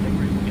well. They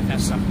were able to get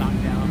that stuff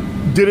knocked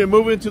down. Did it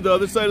move into the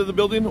other side of the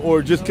building,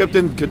 or just kept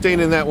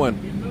contained in that one?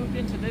 It moved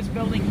into this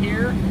building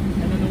here, and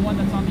then the one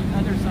that's on the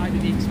other side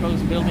of the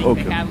exposed building.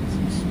 Okay. They had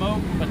some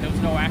smoke, but there was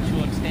no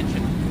actual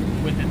extension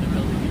within the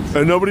building.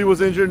 And nobody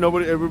was injured.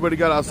 Everybody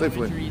got out No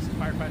safely. injuries,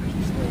 firefighters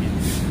were still in.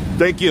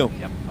 Thank you.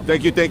 Yep.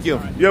 Thank you.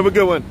 Right. You have a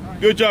good one.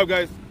 Right. Good job,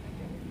 guys.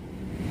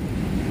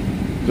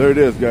 There it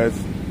is, guys.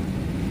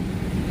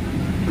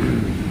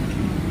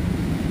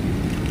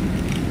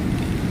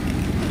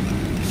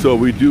 So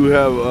we do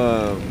have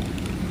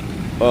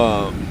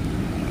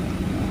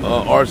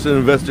arson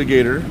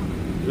investigator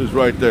is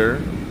right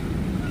there.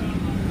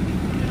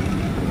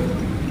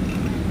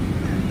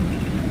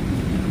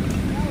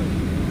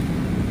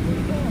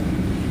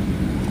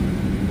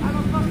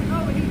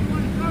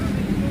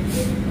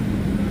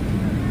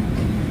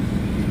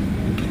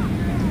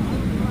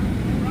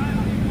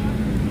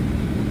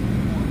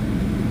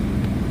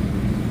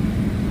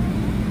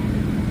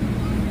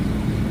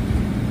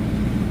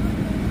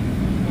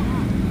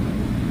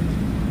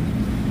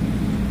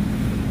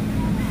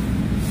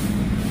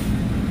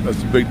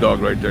 That's a big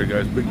dog right there,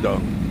 guys. Big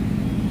dog.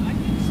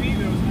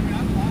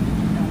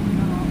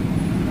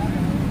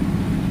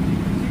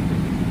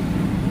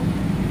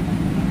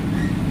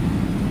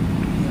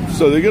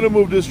 So they're gonna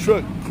move this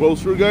truck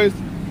closer, guys,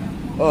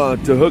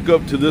 to hook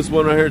up to this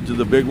one right here, to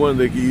the big one.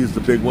 They can use the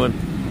big one.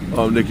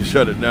 They can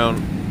shut it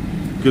down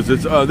because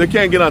it's they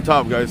can't get on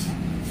top, guys.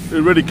 It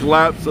already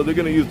collapsed, so they're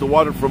gonna use the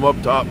water from up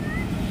top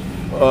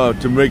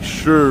to make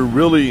sure,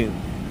 really,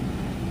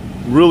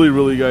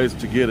 guys,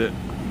 to get it.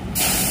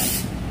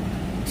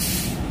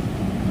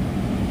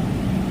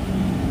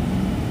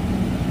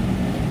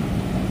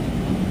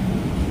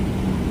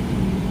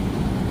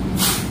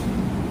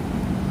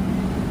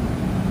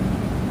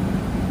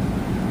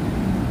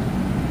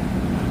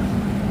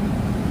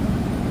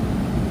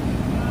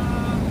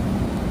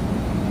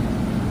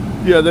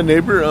 Yeah, the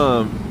neighbor,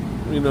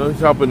 you know,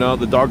 he's helping out.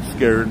 The dog's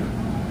scared.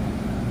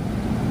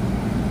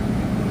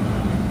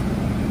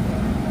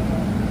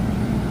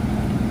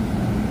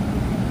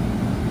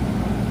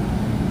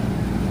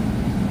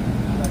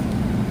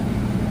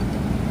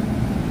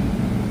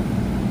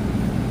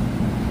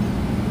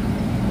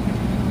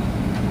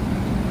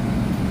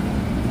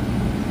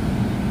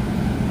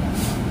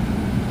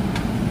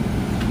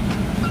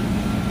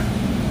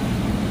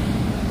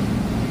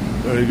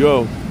 There you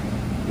go.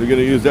 They're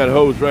gonna use that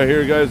hose right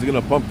here, guys. They're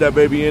gonna pump that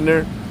baby in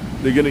there.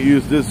 They're gonna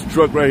use this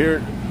truck right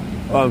here,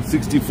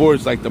 64.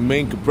 It's like the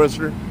main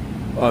compressor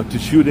to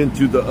shoot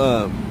into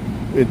the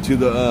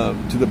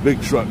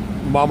big truck,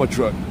 mama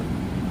truck.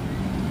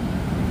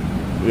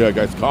 Yeah,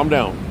 guys, calm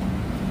down.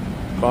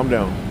 Calm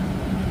down.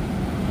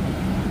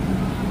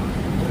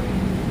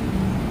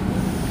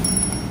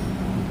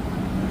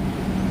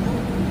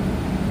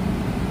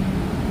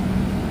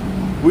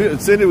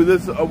 Cindy, with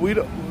this, we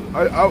don't.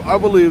 I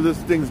believe this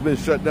thing's been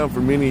shut down for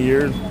many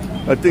years.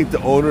 I think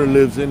the owner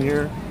lives in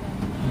here,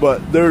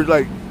 but there's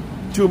like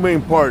two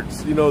main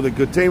parts. You know, the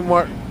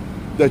containment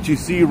that you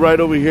see right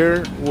over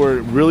here where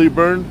it really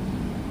burned,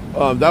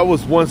 that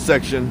was one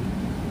section,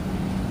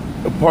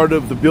 a part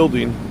of the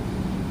building.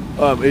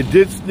 It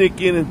did sneak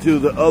into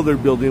the other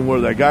building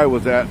where that guy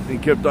was at. He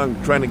kept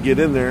on trying to get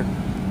in there,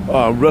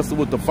 wrestled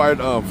with the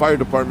fire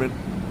department.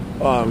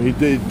 He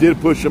did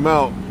push him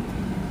out,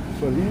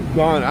 but he's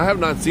gone. I have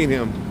not seen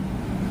him.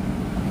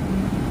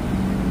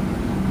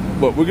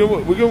 But we're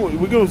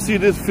gonna see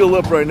this fill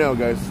up right now,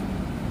 guys.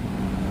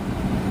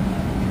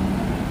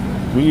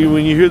 When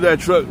you hear that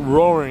truck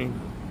roaring,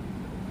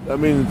 that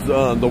means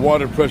the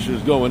water pressure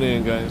is going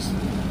in, guys.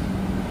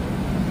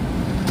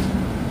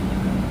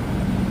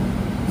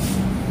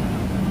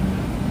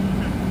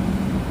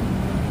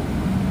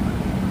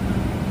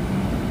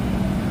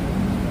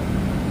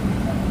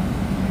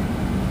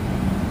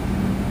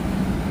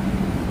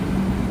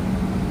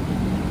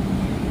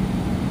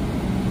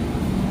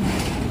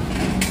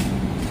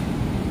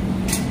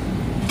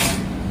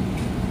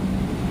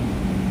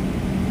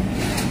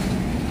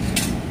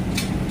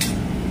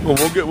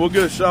 We'll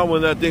get a shot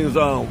when that thing's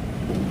on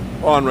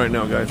right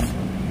now, guys.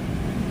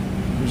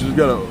 We just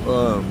gotta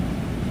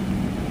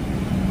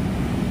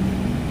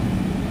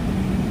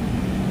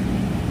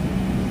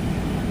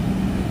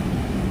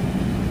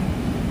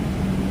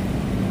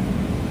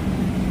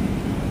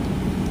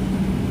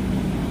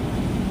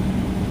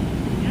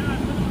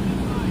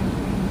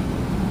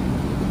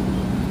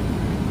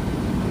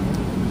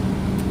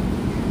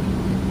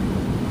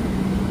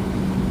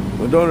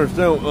I don't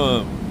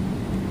understand.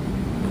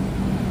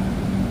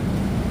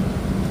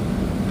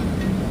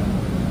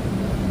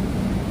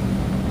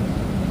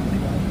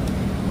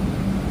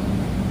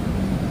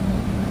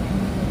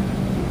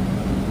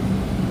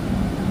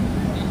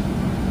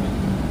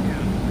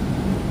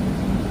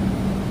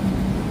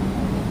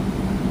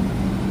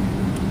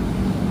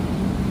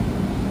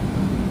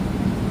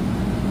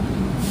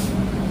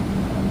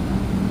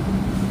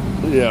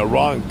 Yeah,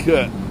 wrong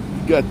cut.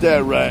 You got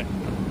that right.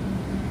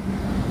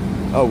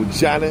 Oh,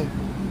 Johnny.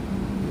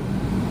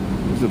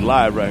 This is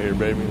live right here,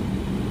 baby.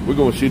 We're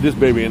gonna see this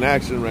baby in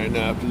action right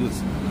now. After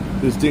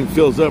this thing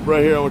fills up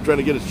right here, I'm gonna try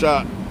to get a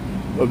shot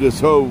of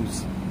this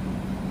hose.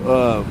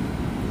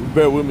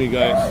 Bear with me,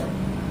 guys.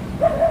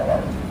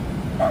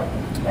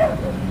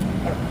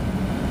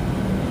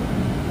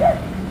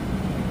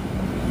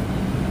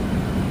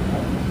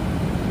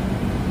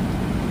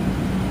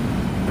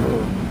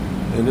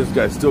 And this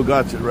guy still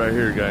got it right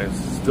here, guys.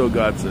 Still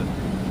got it.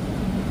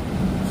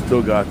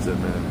 Still got it,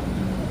 man.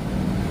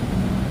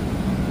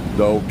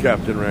 The old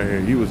captain right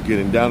here. He was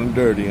getting down and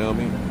dirty,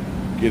 homie.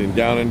 Getting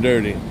down and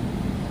dirty.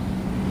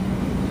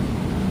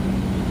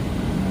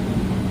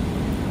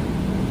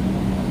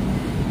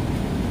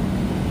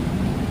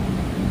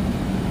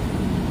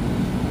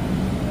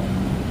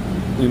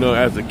 You know,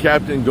 as a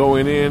captain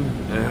going in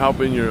and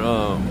helping your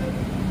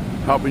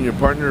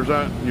partners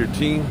out, your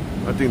team,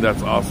 I think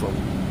that's awesome.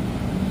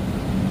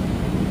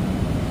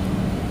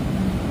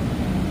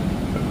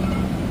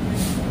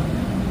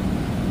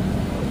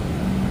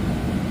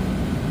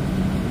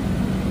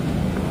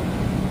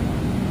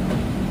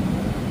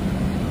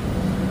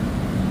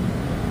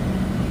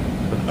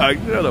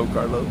 Hello,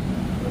 Carlos.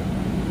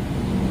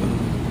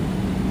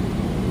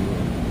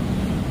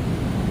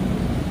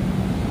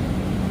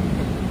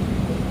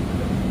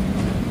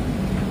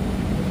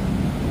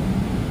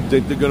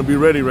 think they're gonna be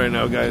ready right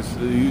now, guys.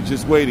 You're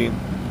just waiting.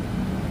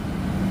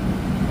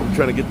 I'm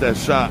trying to get that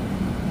shot,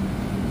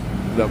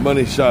 that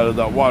money shot of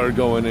that water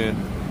going in.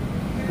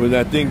 When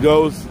that thing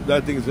goes,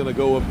 that thing's gonna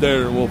go up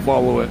there and we'll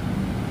follow it.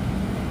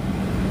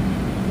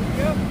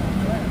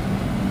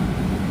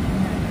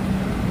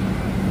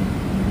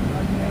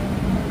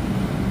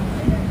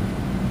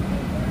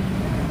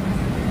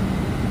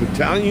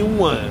 Battalion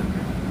 1.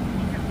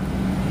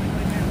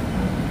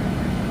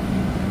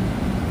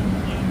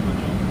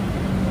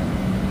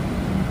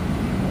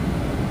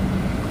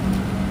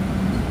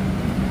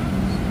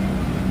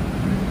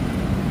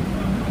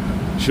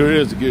 Sure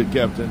is a good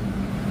captain.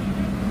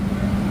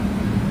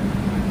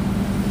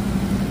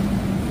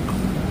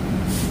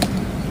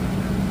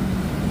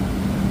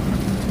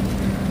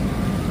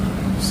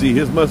 See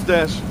his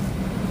mustache?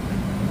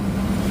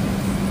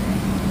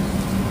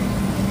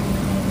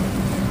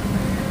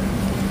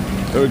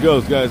 There it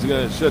goes, guys. You're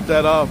gonna shut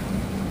that off.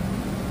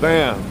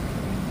 Bam.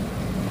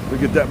 We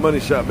get that money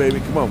shot,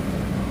 baby. Come on.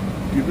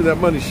 Give me that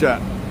money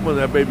shot. I want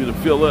that baby to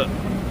fill up.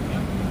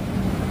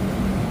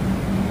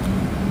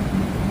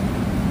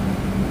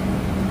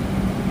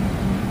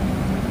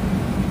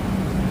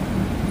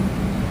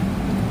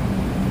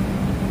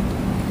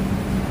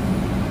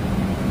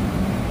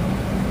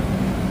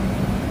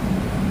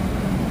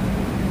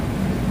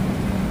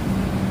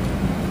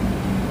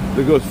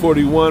 There goes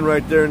 41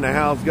 right there in the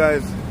house,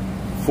 guys.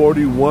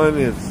 41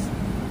 is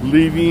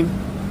leaving.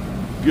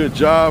 Good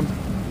job.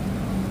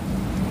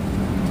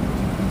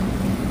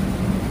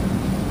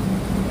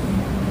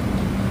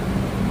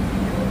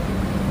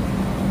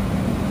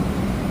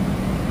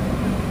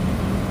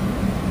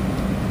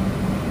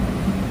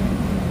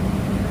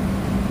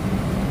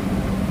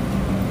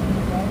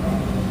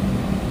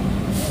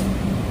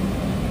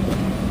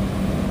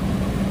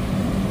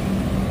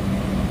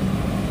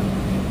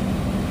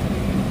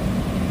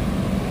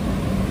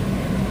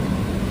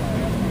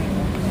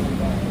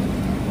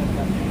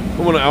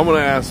 I'm gonna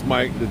ask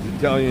Mike, the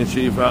Italian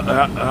chief,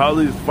 how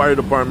these fire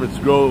departments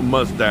grow a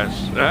mustache.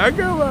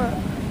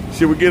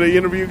 Should we get an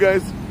interview,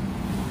 guys?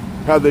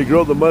 How they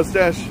grow the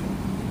mustache?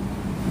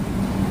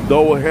 The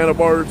old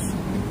handlebars.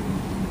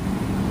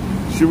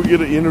 Should we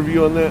get an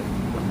interview on that?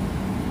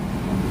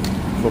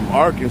 From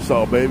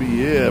Arkansas, baby.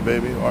 Yeah,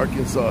 baby.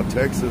 Arkansas,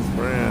 Texas,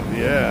 man.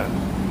 Yeah.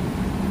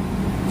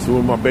 That's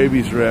where my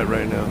babies are at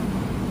right now.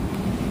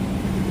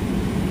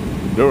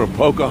 They're in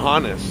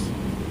Pocahontas.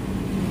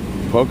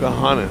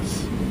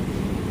 Pocahontas.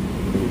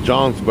 In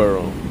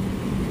Jonesboro.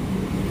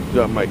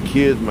 Got my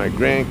kids, my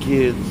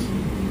grandkids.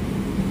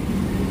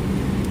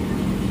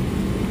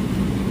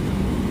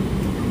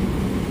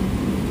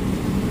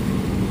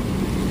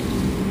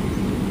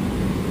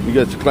 You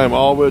got to climb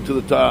all the way to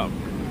the top.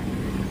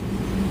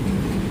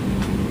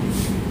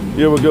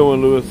 Here we go,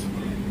 Lewis.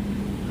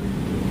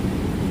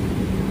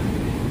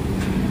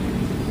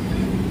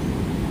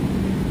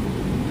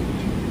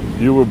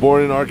 You were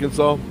born in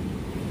Arkansas?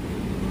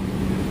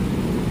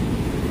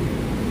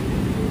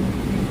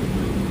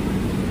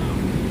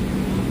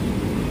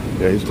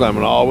 Yeah, he's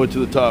climbing all the way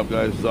to the top,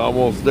 guys. He's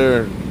almost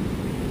there.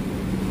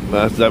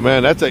 That's that,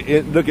 man. That's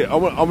a look at.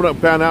 I'm gonna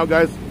pan out,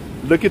 guys.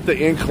 Look at the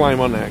incline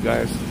on that,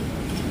 guys.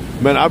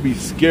 Man, I'd be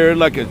scared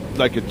like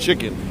a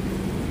chicken.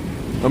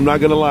 I'm not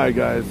gonna lie,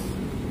 guys.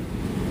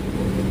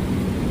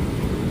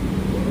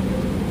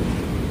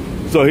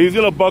 So he's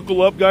gonna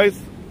buckle up, guys.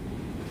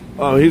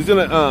 He's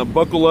gonna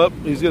buckle up.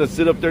 He's gonna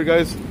sit up there,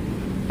 guys,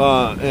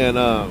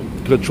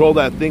 and control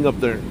that thing up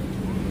there.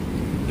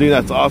 I think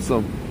that's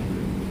awesome.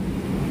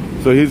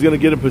 So he's gonna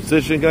get a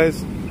position,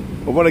 guys.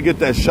 I want to get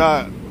that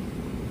shot.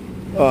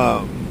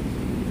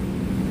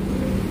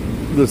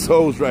 This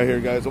hose right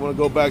here, guys. I want to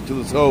go back to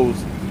this hose.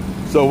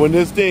 So when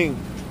this thing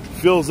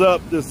fills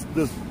up, this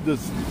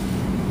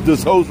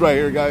hose right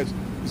here, guys,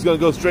 it's gonna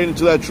go straight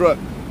into that truck.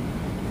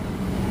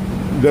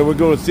 Then we're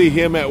gonna see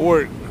him at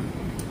work.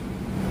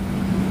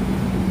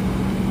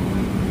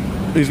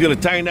 He's gonna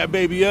tighten that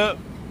baby up.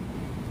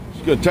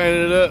 He's gonna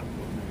tighten it up.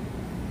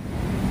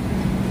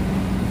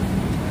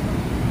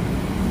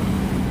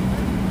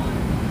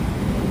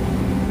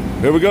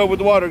 Here we go with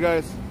the water,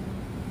 guys.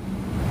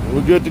 We're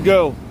good to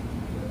go.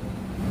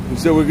 We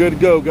said we're good to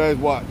go, guys.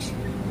 Watch.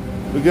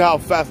 Look at how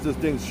fast this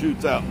thing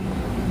shoots out.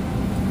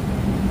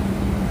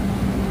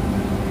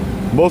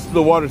 Most of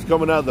the water's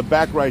coming out of the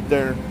back right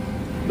there.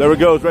 There it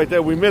goes, right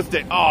there. We missed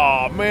it.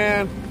 Oh,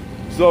 man.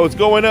 So it's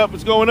going up.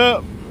 It's going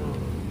up.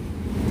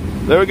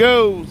 There it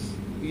goes.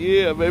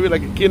 Yeah, baby,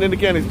 like a kid in the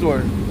candy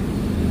store.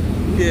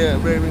 Yeah,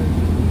 baby.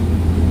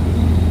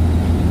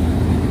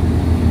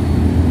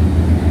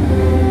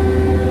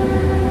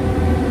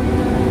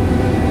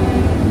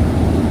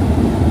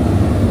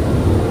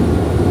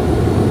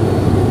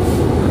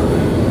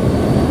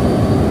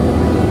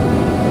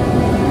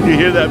 You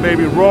hear that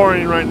baby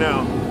roaring right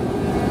now.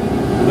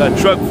 That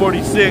truck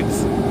 46,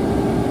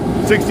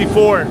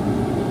 64. You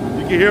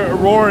can hear it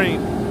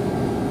roaring.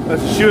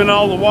 That's shooting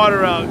all the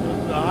water out,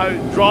 the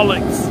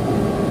hydraulics.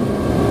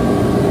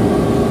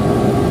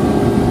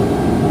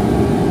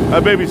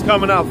 That baby's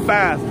coming out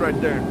fast right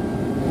there.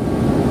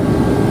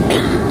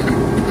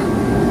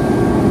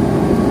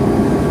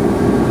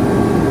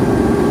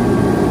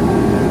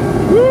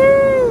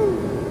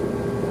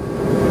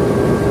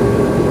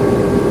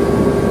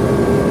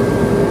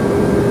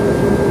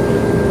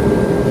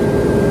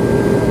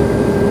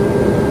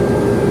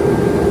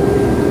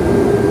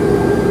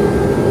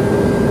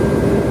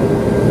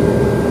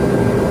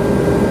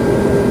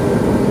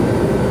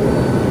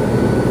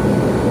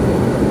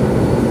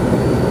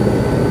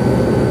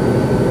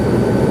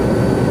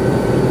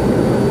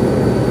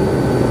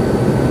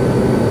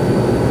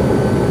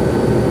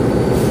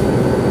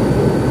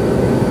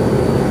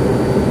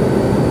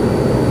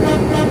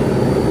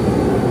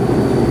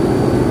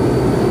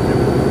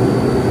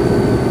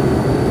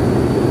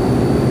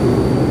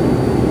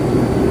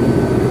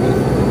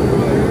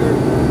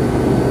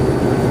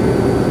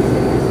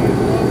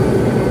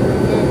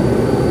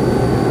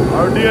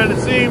 See you on the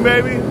scene,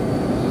 baby.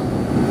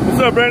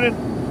 What's up, Brandon?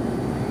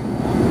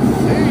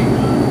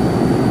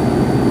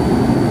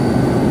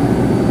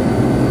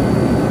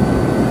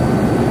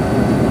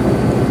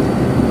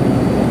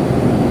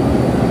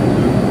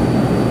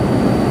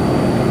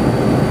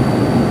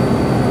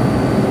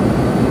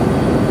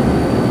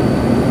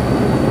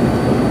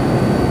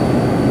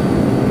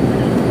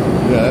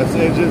 Yeah, that's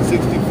engine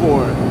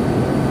 64.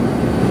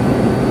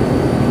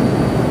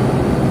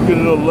 Get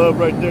a little love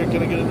right there.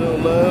 Can I get a little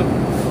love?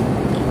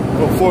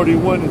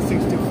 41 and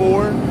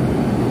 64.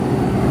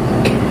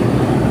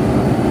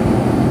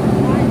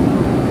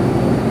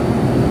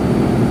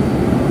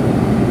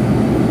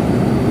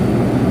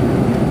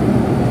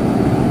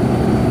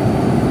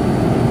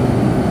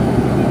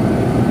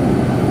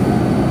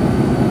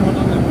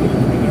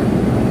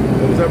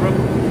 What was that, bro?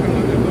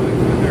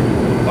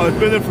 Oh, it's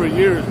been there for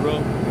years, bro.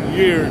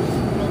 Years.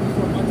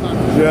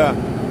 Yeah.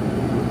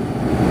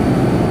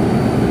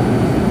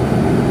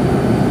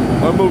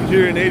 I moved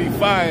here in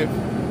 '85,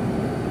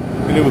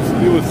 and it was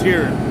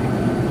here.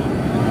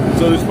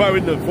 So it's probably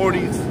in the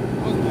 40s.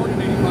 I was born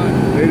in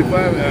 85.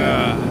 85?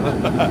 Yeah.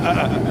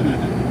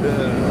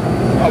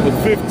 I was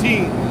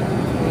 15.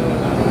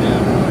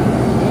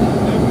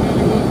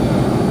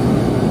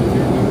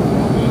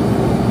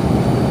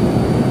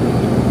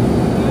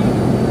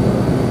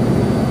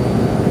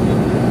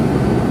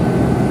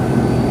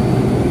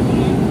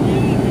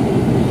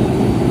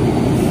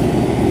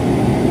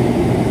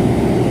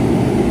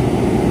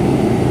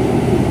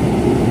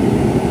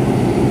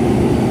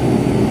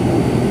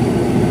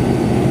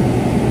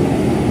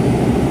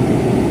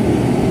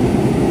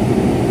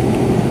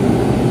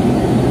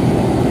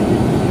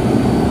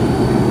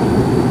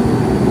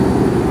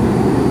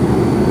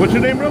 What's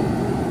your name, bro?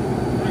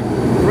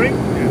 Frank?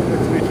 Yeah,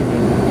 nice to meet you,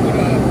 man.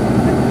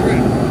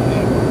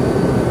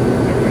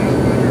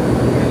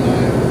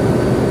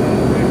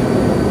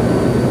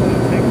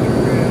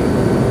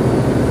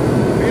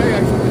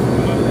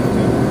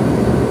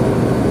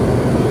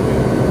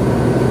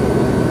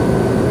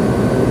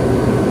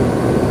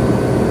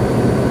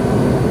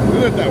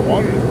 Look at that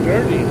water, it's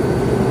dirty.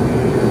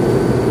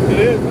 It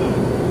is.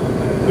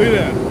 Look at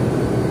that.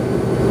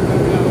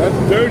 That's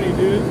dirty,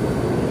 dude.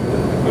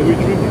 Are we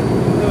drinking?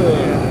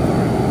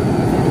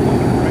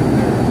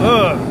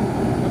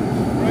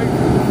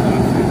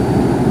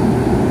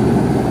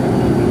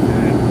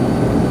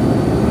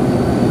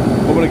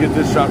 I'm gonna get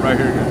this shot right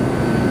here.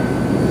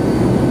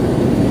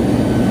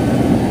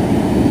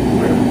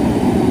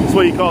 That's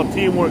what you call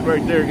teamwork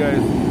right there,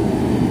 guys.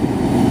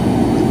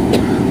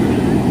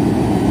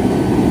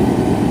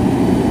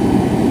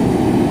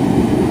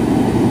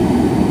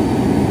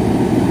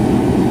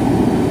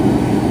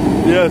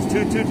 Yes,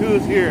 222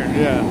 is here,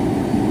 yeah.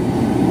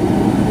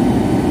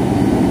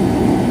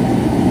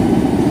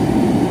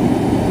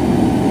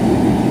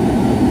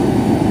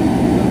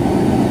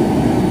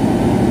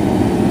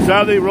 That's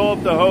how they roll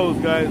up the hose,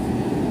 guys.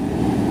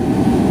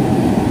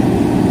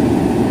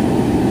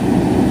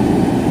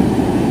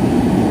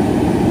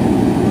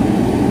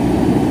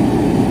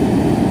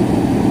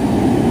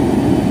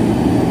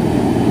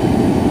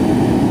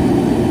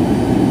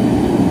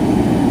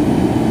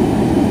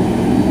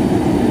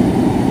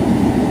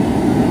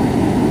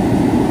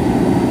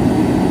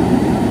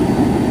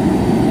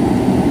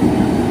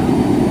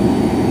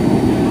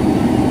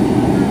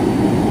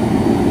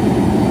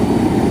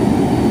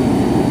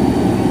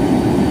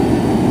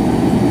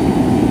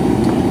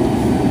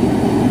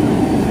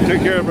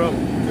 Take care, bro.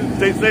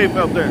 Stay safe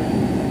out there.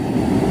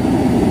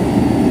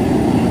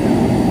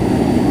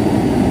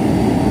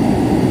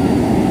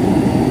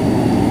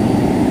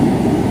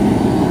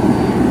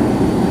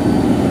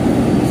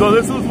 So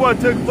this is what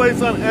took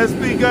place on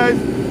SB, guys,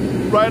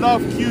 right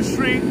off Q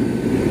Street.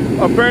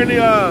 Apparently,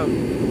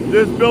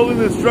 this building,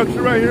 this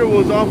structure right here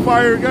was on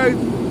fire, guys.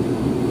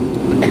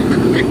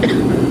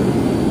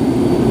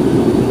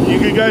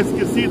 You guys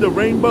can see the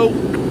rainbow.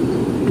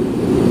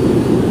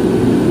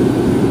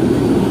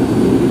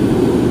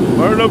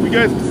 I don't know if you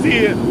guys can see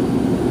it,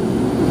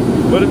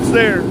 but it's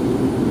there.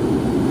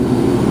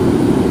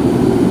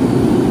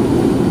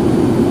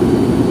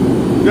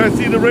 You guys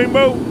see the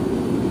rainbow?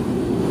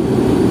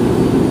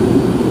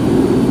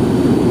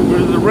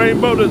 There's a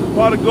rainbow, there's a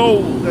pot of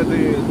gold at the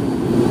end.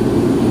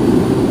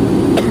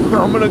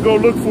 I'm gonna go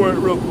look for it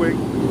real quick.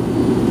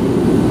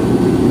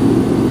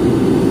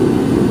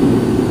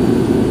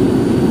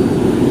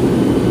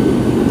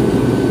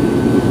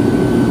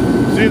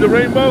 See the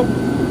rainbow?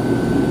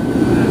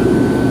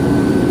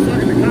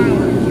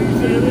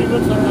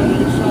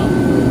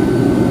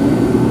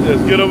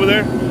 Let's get over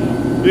there.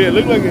 Yeah, it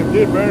looked like it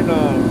did burn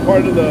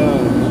part of the,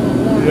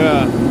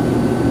 yeah.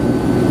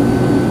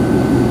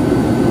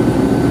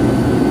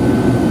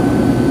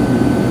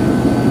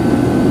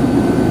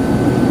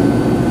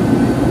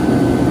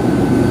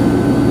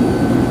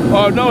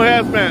 Oh, no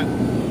hazmat.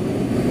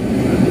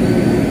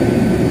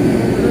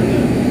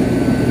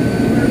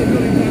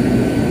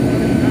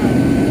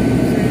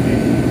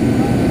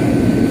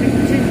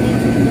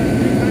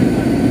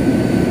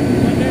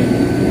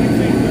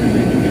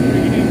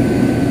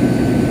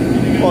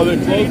 Oh, Oh, they're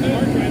closing?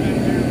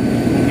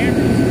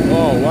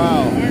 Oh,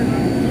 wow.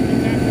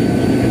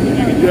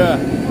 Yeah.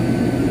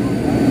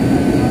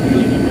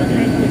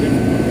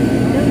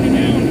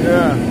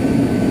 Yeah.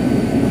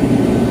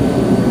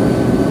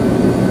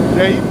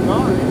 Yeah, he's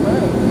gone. He's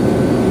bad.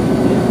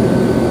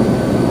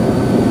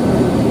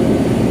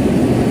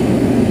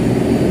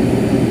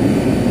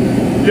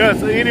 Yeah,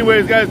 so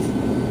anyways, guys,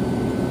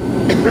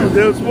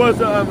 this was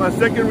my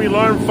second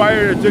alarm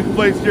fire that took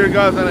place here,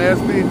 guys, on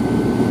SB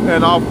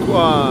and off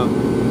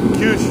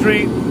Q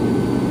Street.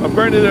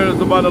 Apparently there's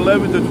about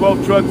 11 to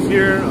 12 trucks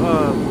here.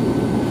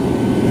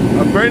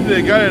 Apparently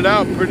they got it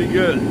out pretty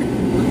good.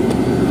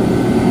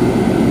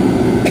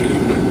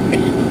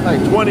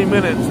 Like 20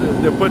 minutes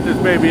to put this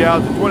baby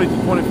out, to 20 to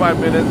 25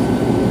 minutes.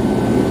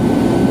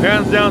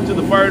 Hands down to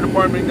the fire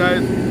department,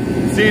 guys.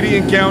 City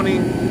and county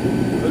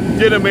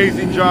did an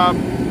amazing job.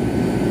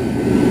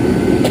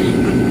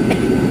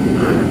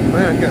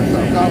 Man, I can't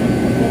stop coughing.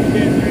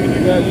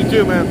 Yeah, you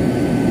too, man.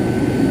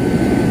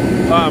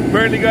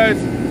 Apparently, guys,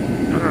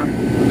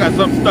 I got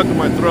something stuck in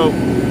my throat.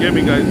 Get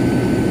me, guys.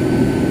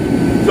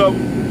 So,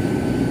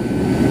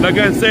 like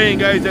I was saying,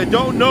 guys, I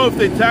don't know if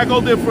they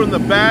tackled it from the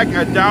back.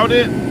 I doubt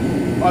it.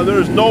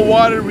 There's no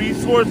water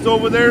resource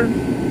over there.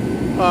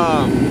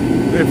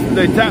 If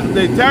they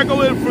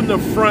tackle it from the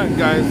front,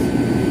 guys.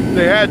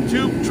 They had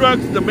two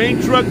trucks. The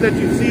main truck that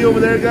you see over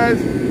there,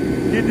 guys,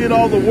 he did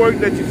all the work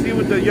that you see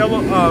with the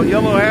yellow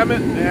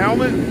helmet.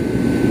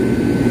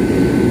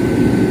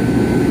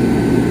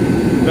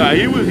 Yeah,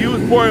 he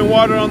was pouring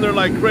water on there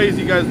like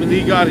crazy, guys, when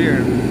he got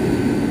here.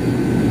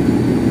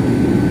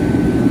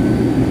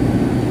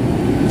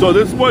 So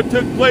this is what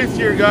took place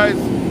here, guys.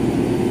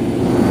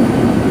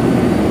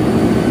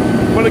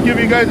 I'm gonna give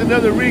you guys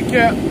another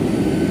recap.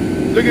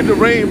 Look at the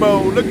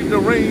rainbow. Look at the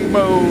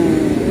rainbow.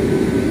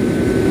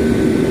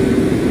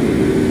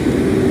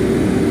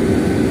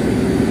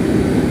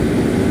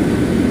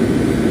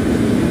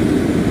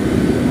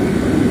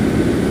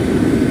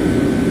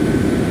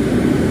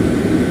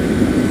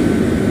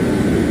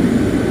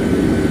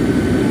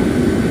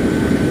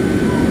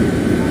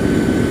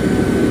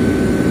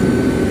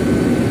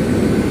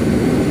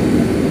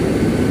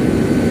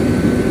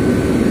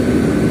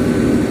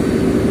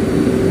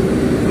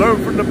 Learn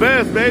from the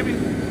best, baby.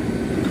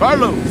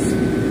 Carlos.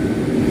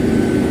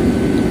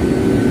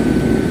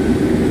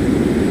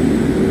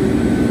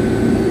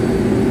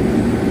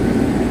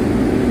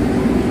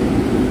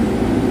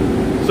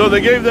 So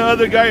they gave the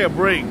other guy a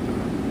break.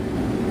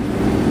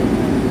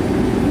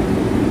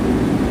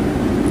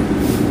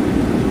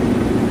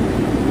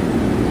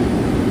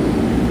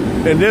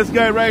 And this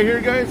guy right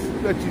here, guys,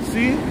 that you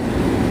see,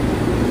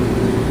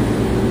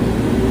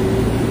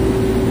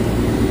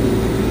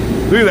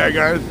 look at that,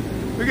 guys.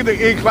 Look at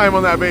the incline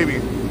on that baby.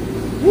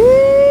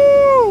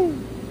 Woo!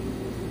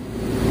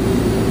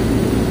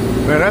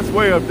 Man, that's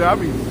way up there. I'll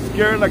be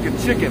scared like a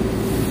chicken.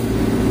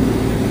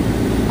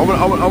 I'm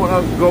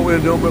gonna go in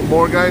a little bit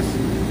more, guys.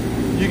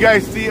 You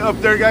guys see up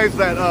there, guys,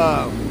 that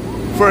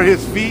for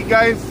his feet,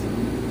 guys,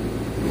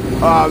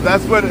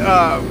 that's what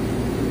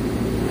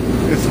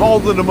is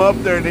holding him up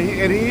there, and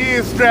he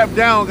is strapped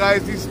down,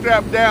 guys. He's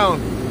strapped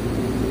down.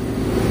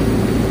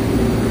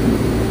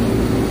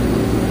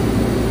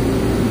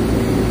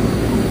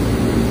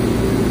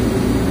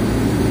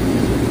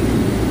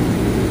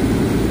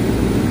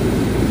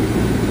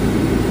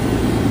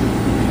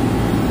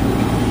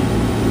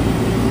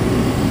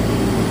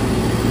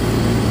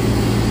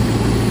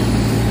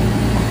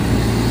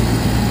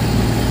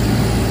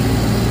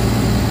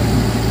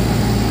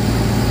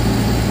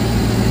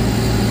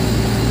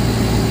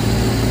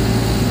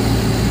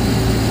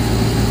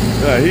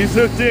 He's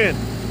hooked in.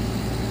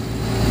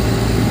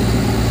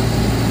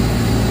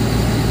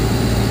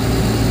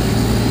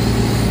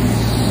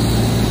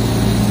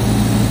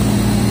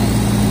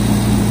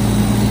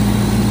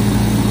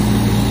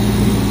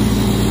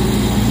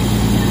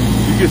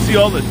 You can see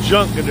all the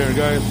junk in there,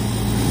 guys.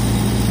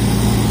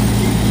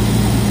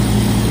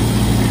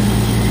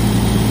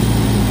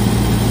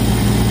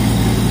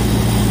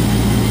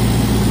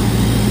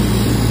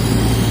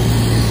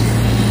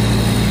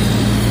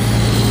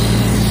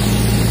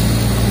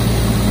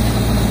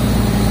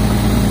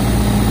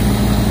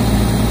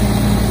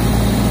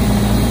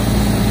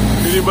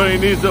 Anybody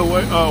needs a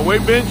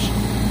weight bench?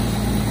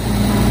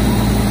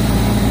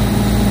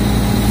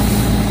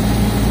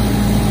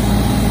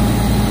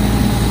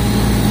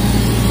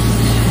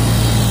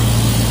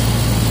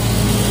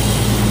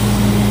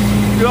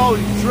 Look at all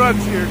these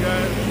trucks here,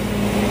 guys.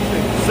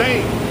 It's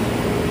insane.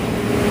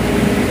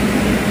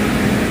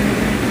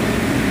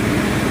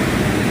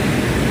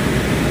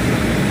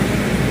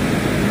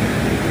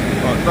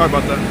 Oh, sorry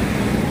about that.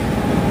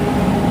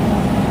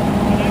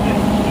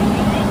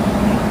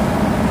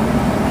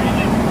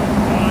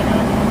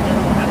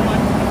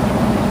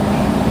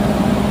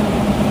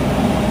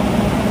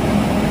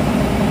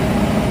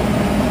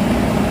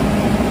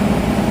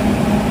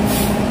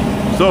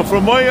 So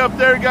from way up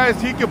there,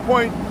 guys, he can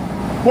point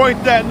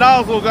that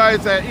nozzle,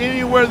 guys, at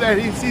anywhere that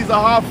he sees a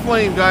hot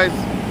flame, guys.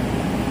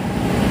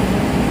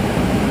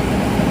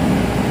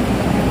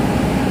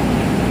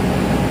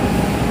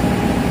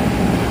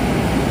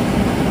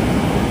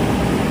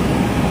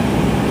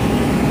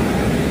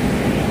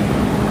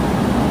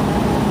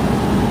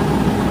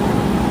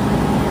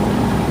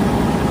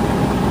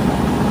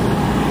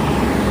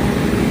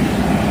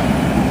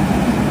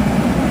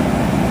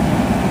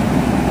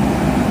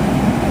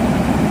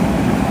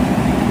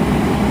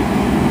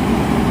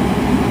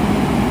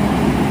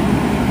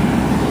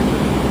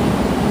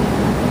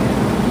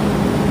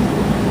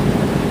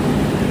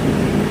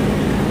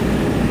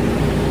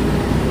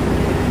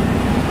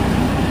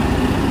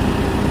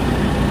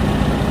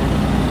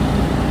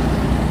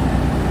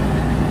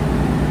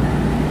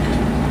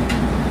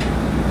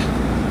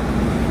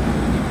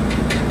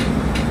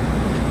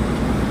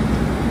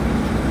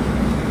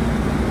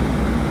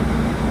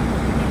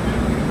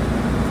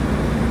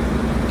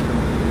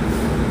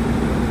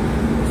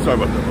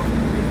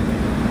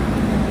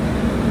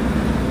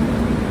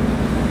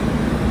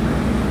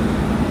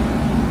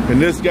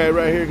 And this guy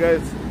right here,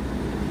 guys,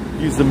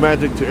 he's the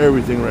magic to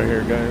everything right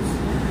here, guys.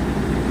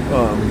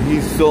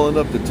 He's filling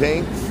up the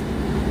tanks.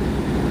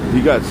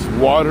 He got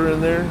water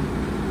in there.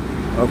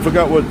 I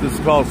forgot what this is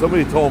called.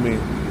 Somebody told me.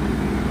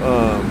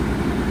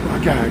 I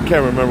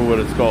can't remember what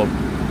it's called.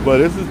 But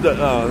this is the,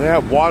 they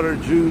have water,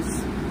 juice.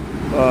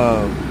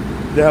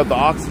 They have the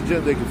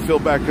oxygen they can fill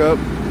back up.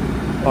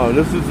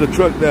 This is the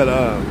truck that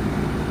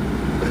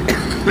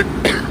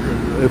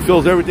it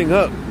fills everything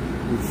up.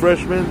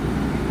 Refreshment.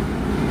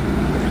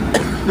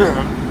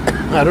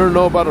 I don't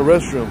know about a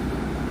restroom.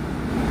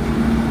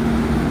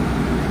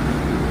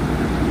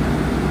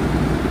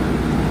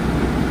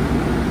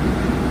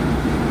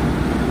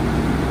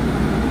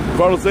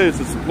 Carlos says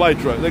it's a supply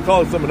truck. They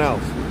call it something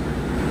else.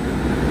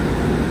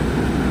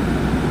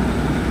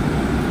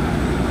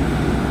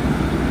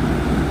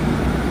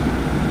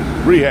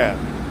 Rehab.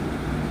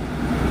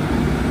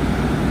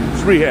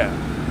 It's rehab.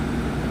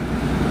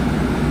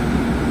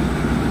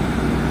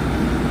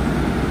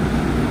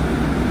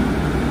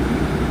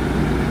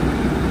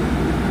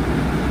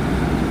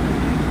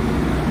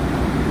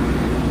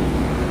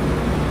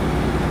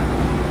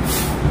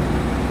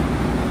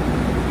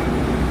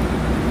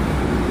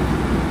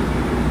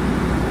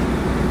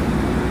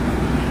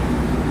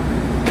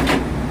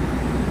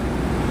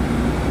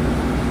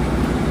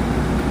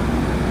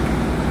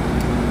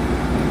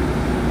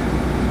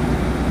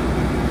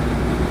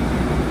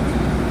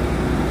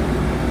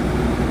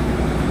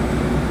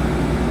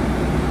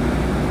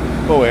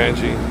 Oh,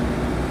 Angie.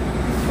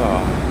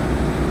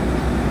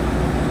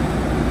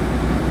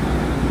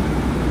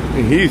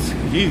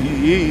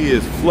 He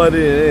is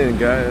flooded in,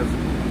 guys.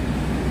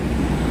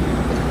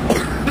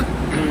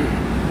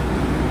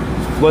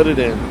 Flooded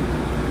in.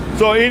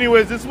 So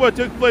anyways, this is what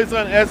took place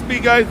on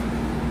SB, guys,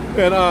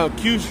 and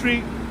Q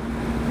Street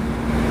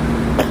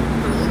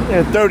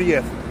and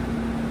 30th.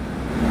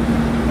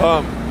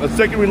 A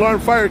second alarm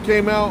fire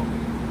came out.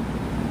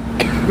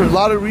 A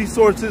lot of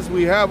resources.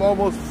 We have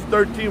almost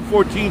 13,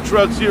 14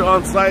 trucks here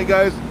on site,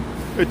 guys.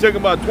 It took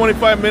about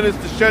 25 minutes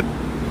to shut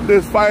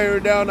this fire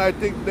down. I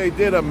think they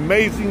did an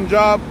amazing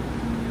job.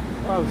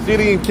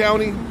 City and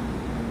county,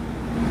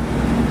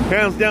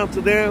 hands down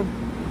to them.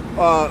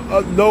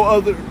 No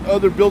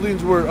other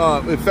buildings were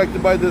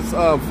affected by this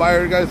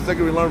fire, guys.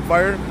 Second alarm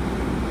fire.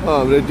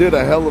 They did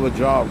a hell of a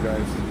job,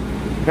 guys.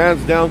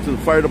 Hands down to the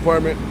fire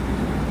department,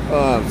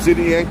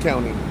 city and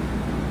county.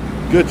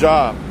 Good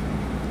job.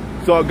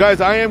 So, guys,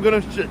 I am gonna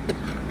shut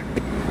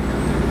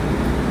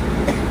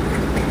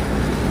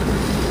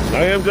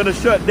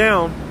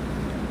down.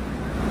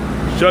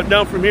 Shut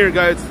down from here,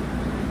 guys.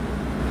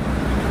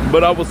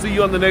 But I will see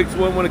you on the next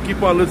one. Want to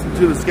keep on listening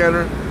to the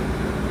scanner.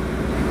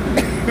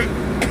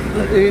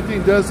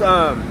 Anything does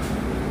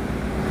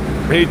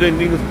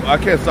anything, I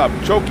can't stop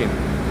choking.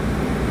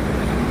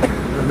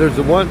 And there's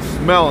the one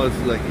smell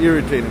that's like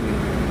irritating me.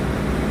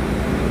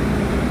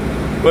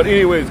 But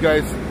anyways,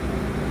 guys,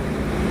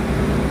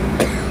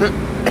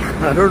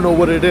 I don't know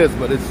what it is,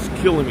 but it's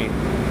killing me.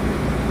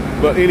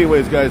 But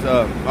anyways, guys,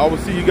 I will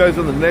see you guys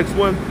on the next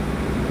one.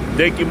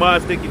 Thank you,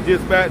 Moz. Thank you,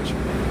 Dispatch.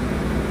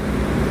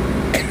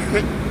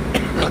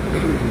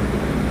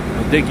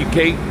 Thank you,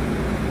 Kate.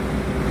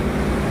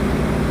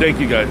 Thank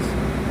you, guys.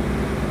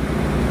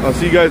 I'll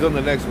see you guys on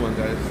the next one,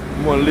 guys.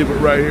 I'm going to leave it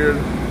right here.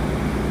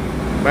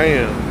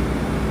 Bam.